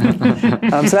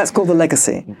 So that's called The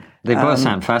Legacy. They both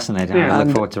sound fascinating. Yeah. I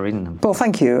look forward to reading them. Well,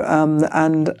 thank you.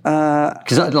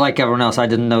 Because like everyone else, I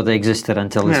didn't know they existed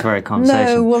until this very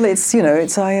conversation. No, well,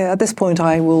 at this point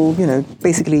I will,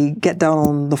 basically get down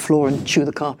on the floor and chew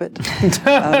the carpet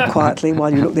quietly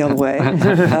while you look the other way.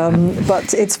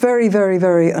 But it's very, very,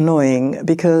 very annoying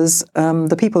because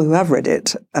the people who have read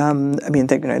it,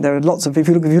 there are lots of, if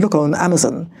you look on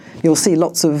Amazon, you'll see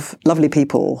lots of lovely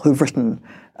people who've written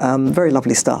very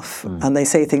lovely stuff. And they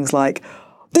say things like,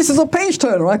 "This is a page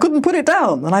turner, I couldn't put it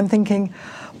down." And I'm thinking,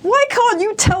 why can't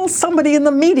you tell somebody in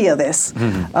the media this?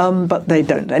 But they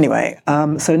don't. Anyway,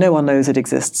 so no one knows it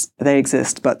exists. They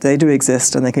exist, but they do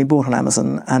exist, and they can be bought on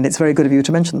Amazon, and it's very good of you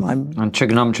to mention them. And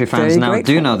trigonometry fans now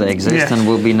do know they exist, and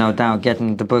will be no doubt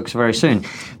getting the books very soon.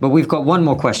 But we've got one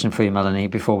more question for you, Melanie,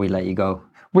 before we let you go.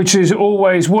 Which is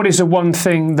always, what is the one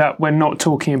thing that we're not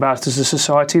talking about as a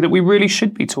society that we really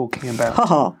should be talking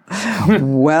about?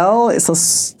 Well, it's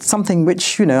something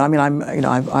which,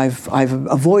 I've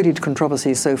avoided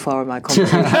controversy so far in my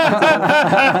conversation.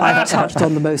 I've touched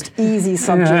on the most easy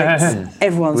subjects.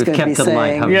 Everyone's going to be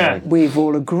saying, we've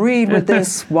all agreed with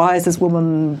this. Why is this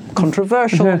woman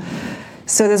controversial?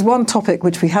 So there's one topic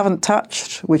which we haven't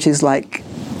touched, which is like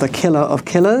the killer of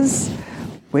killers,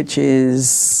 which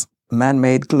is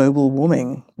man-made global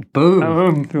warming.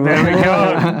 Boom. There we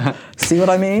go. See what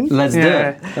I mean? Let's do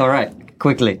it. All right,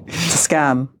 quickly. It's a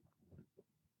scam.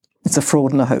 It's a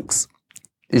fraud and a hoax.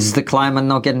 Is the climate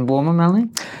not getting warmer, Melanie?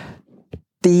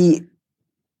 The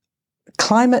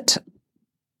climate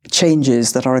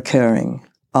changes that are occurring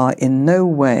are in no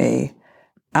way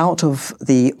out of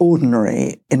the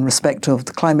ordinary in respect of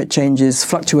the climate changes,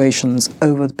 fluctuations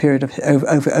over the period of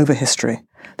over history.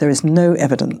 There is no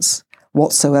evidence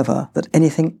whatsoever that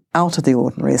anything out of the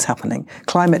ordinary is happening.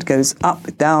 Climate goes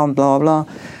up, down, blah, blah.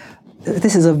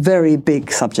 This is a very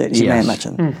big subject, you may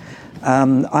imagine.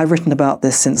 I've written about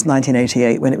this since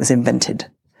 1988 when it was invented,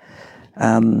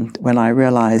 when I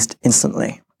realized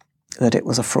instantly that it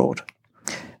was a fraud.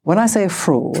 When I say a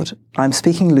fraud, I'm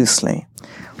speaking loosely.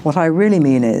 What I really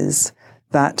mean is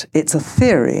that it's a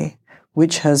theory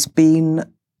which has been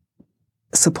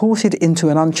supported into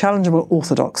an unchallengeable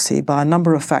orthodoxy by a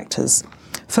number of factors.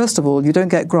 First of all, you don't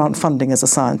get grant funding as a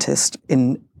scientist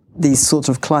in these sorts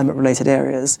of climate-related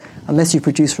areas unless you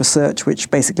produce research which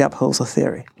basically upholds a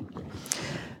theory.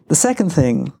 The second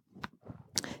thing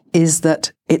is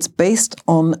that it's based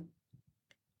on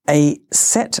a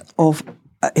set of...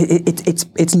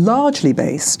 It's largely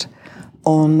based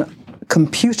on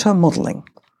computer modelling.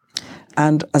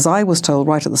 And as I was told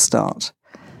right at the start,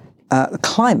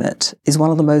 climate is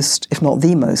one of the most, if not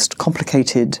the most,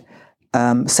 complicated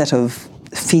set of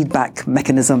feedback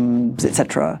mechanisms,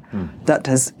 etc., that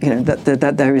has,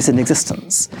 that there is in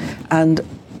existence, and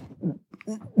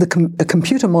the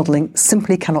computer modelling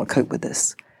simply cannot cope with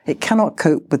this. It cannot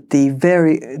cope with the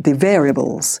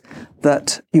variables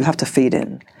that you have to feed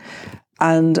in,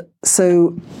 and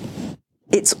so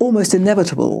it's almost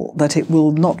inevitable that it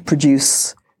will not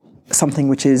produce something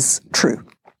which is true.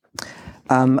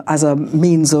 As a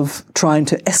means of trying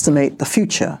to estimate the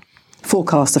future,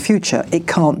 forecast the future, it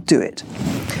can't do it.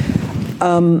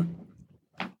 And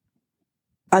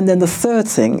then the third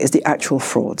thing is the actual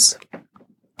frauds.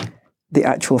 The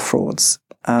actual frauds,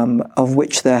 of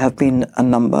which there have been a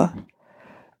number,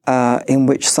 in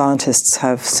which scientists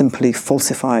have simply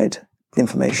falsified the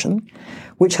information,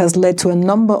 which has led to a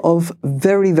number of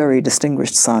very, very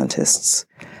distinguished scientists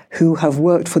who have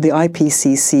worked for the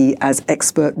IPCC as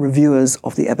expert reviewers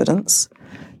of the evidence,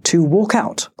 to walk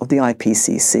out of the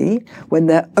IPCC when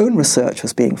their own research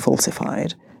was being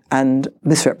falsified and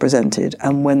misrepresented,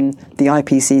 and when the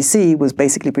IPCC was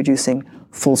basically producing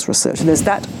false research. And there's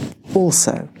that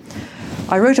also.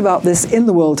 I wrote about this in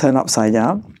The World Turned Upside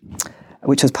Down,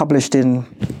 which was published in,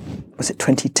 was it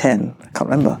 2010? I can't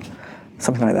remember.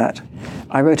 Something like that.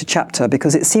 I wrote a chapter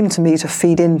because it seemed to me to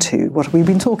feed into what we've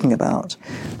been talking about,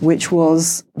 which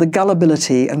was the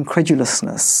gullibility and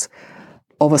credulousness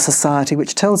of a society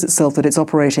which tells itself that it's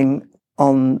operating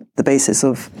on the basis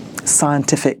of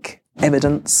scientific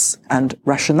evidence and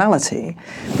rationality,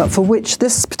 but for which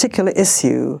this particular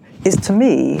issue is, to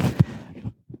me,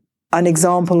 an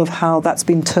example of how that's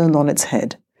been turned on its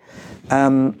head.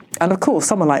 And of course,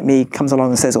 someone like me comes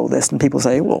along and says all this, and people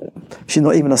say, well, she's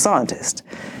not even a scientist,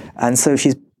 and so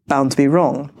she's bound to be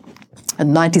wrong.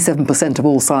 And 97% of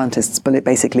all scientists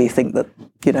basically think that,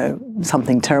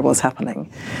 something terrible is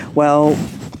happening. Well,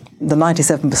 the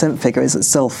 97% figure is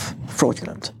itself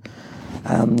fraudulent.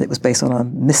 It was based on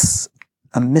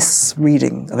a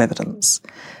misreading of evidence.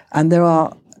 And there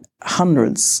are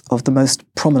hundreds of the most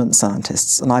prominent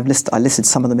scientists, and I listed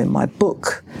some of them in my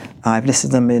book. I've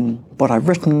listed them in what I've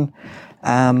written.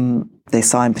 They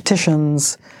sign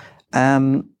petitions,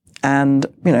 and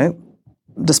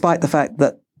despite the fact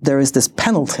that there is this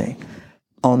penalty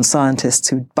on scientists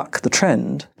who buck the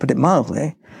trend, put it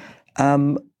mildly,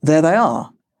 there they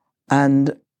are,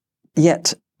 and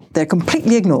yet they're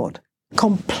completely ignored.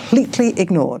 Completely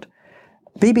ignored.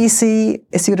 BBC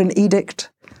issued an edict.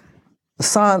 The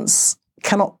science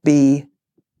cannot be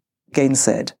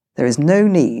gainsaid. There is no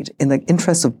need, in the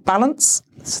interest of balance,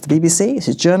 this is the BBC, this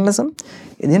is journalism,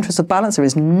 in the interest of balance, there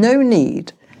is no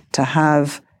need to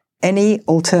have any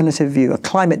alternative view, a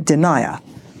climate denier,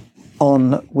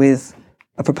 on with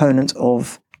a proponent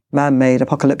of man-made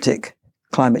apocalyptic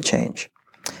climate change.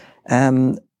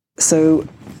 So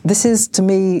this is, to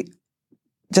me,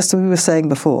 just as we were saying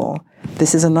before,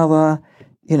 this is another,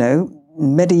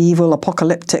 medieval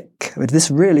apocalyptic,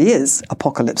 this really is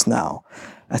apocalypse now.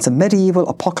 It's a medieval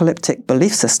apocalyptic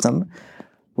belief system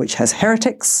which has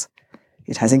heretics,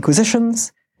 it has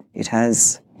inquisitions, it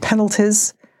has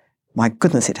penalties. My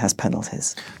goodness, it has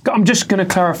penalties. I'm just going to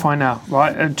clarify now,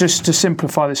 right? Just to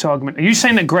simplify this argument. Are you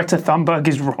saying that Greta Thunberg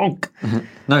is wrong? Mm-hmm.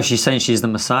 No, she's saying she's the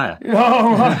Messiah.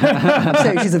 Oh, right. I'm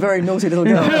saying she's a very naughty little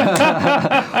girl.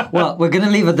 Well, we're going to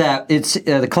leave it there. It's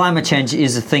the climate change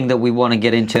is a thing that we want to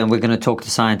get into, and we're going to talk to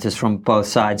scientists from both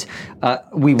sides.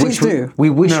 We wish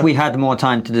we had more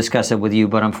time to discuss it with you,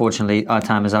 but unfortunately our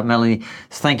time is up. Melanie,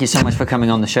 thank you so much for coming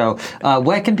on the show.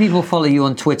 Where can people follow you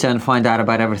on Twitter and find out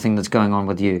about everything that's going on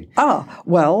with you?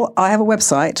 Well, I have a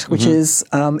website which is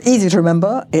easy to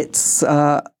remember. It's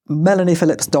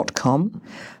melaniephillips.com.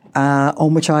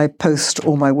 On which I post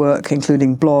all my work,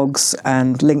 including blogs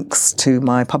and links to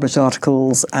my published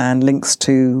articles and links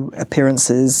to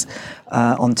appearances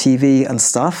on TV and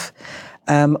stuff.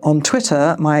 On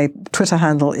Twitter, my Twitter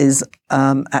handle is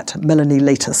at Melanie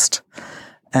Latest.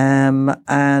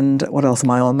 And what else am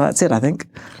I on? That's it, I think.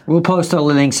 We'll post all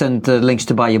the links and the links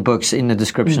to buy your books in the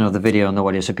description of the video on the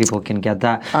audio so people can get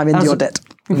that. I'm in your debt.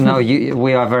 No,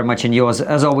 we are very much in yours.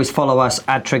 As always, follow us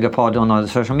at TriggerPod on all the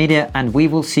social media, and we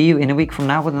will see you in a week from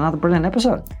now with another brilliant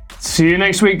episode. See you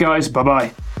next week, guys.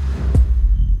 Bye-bye.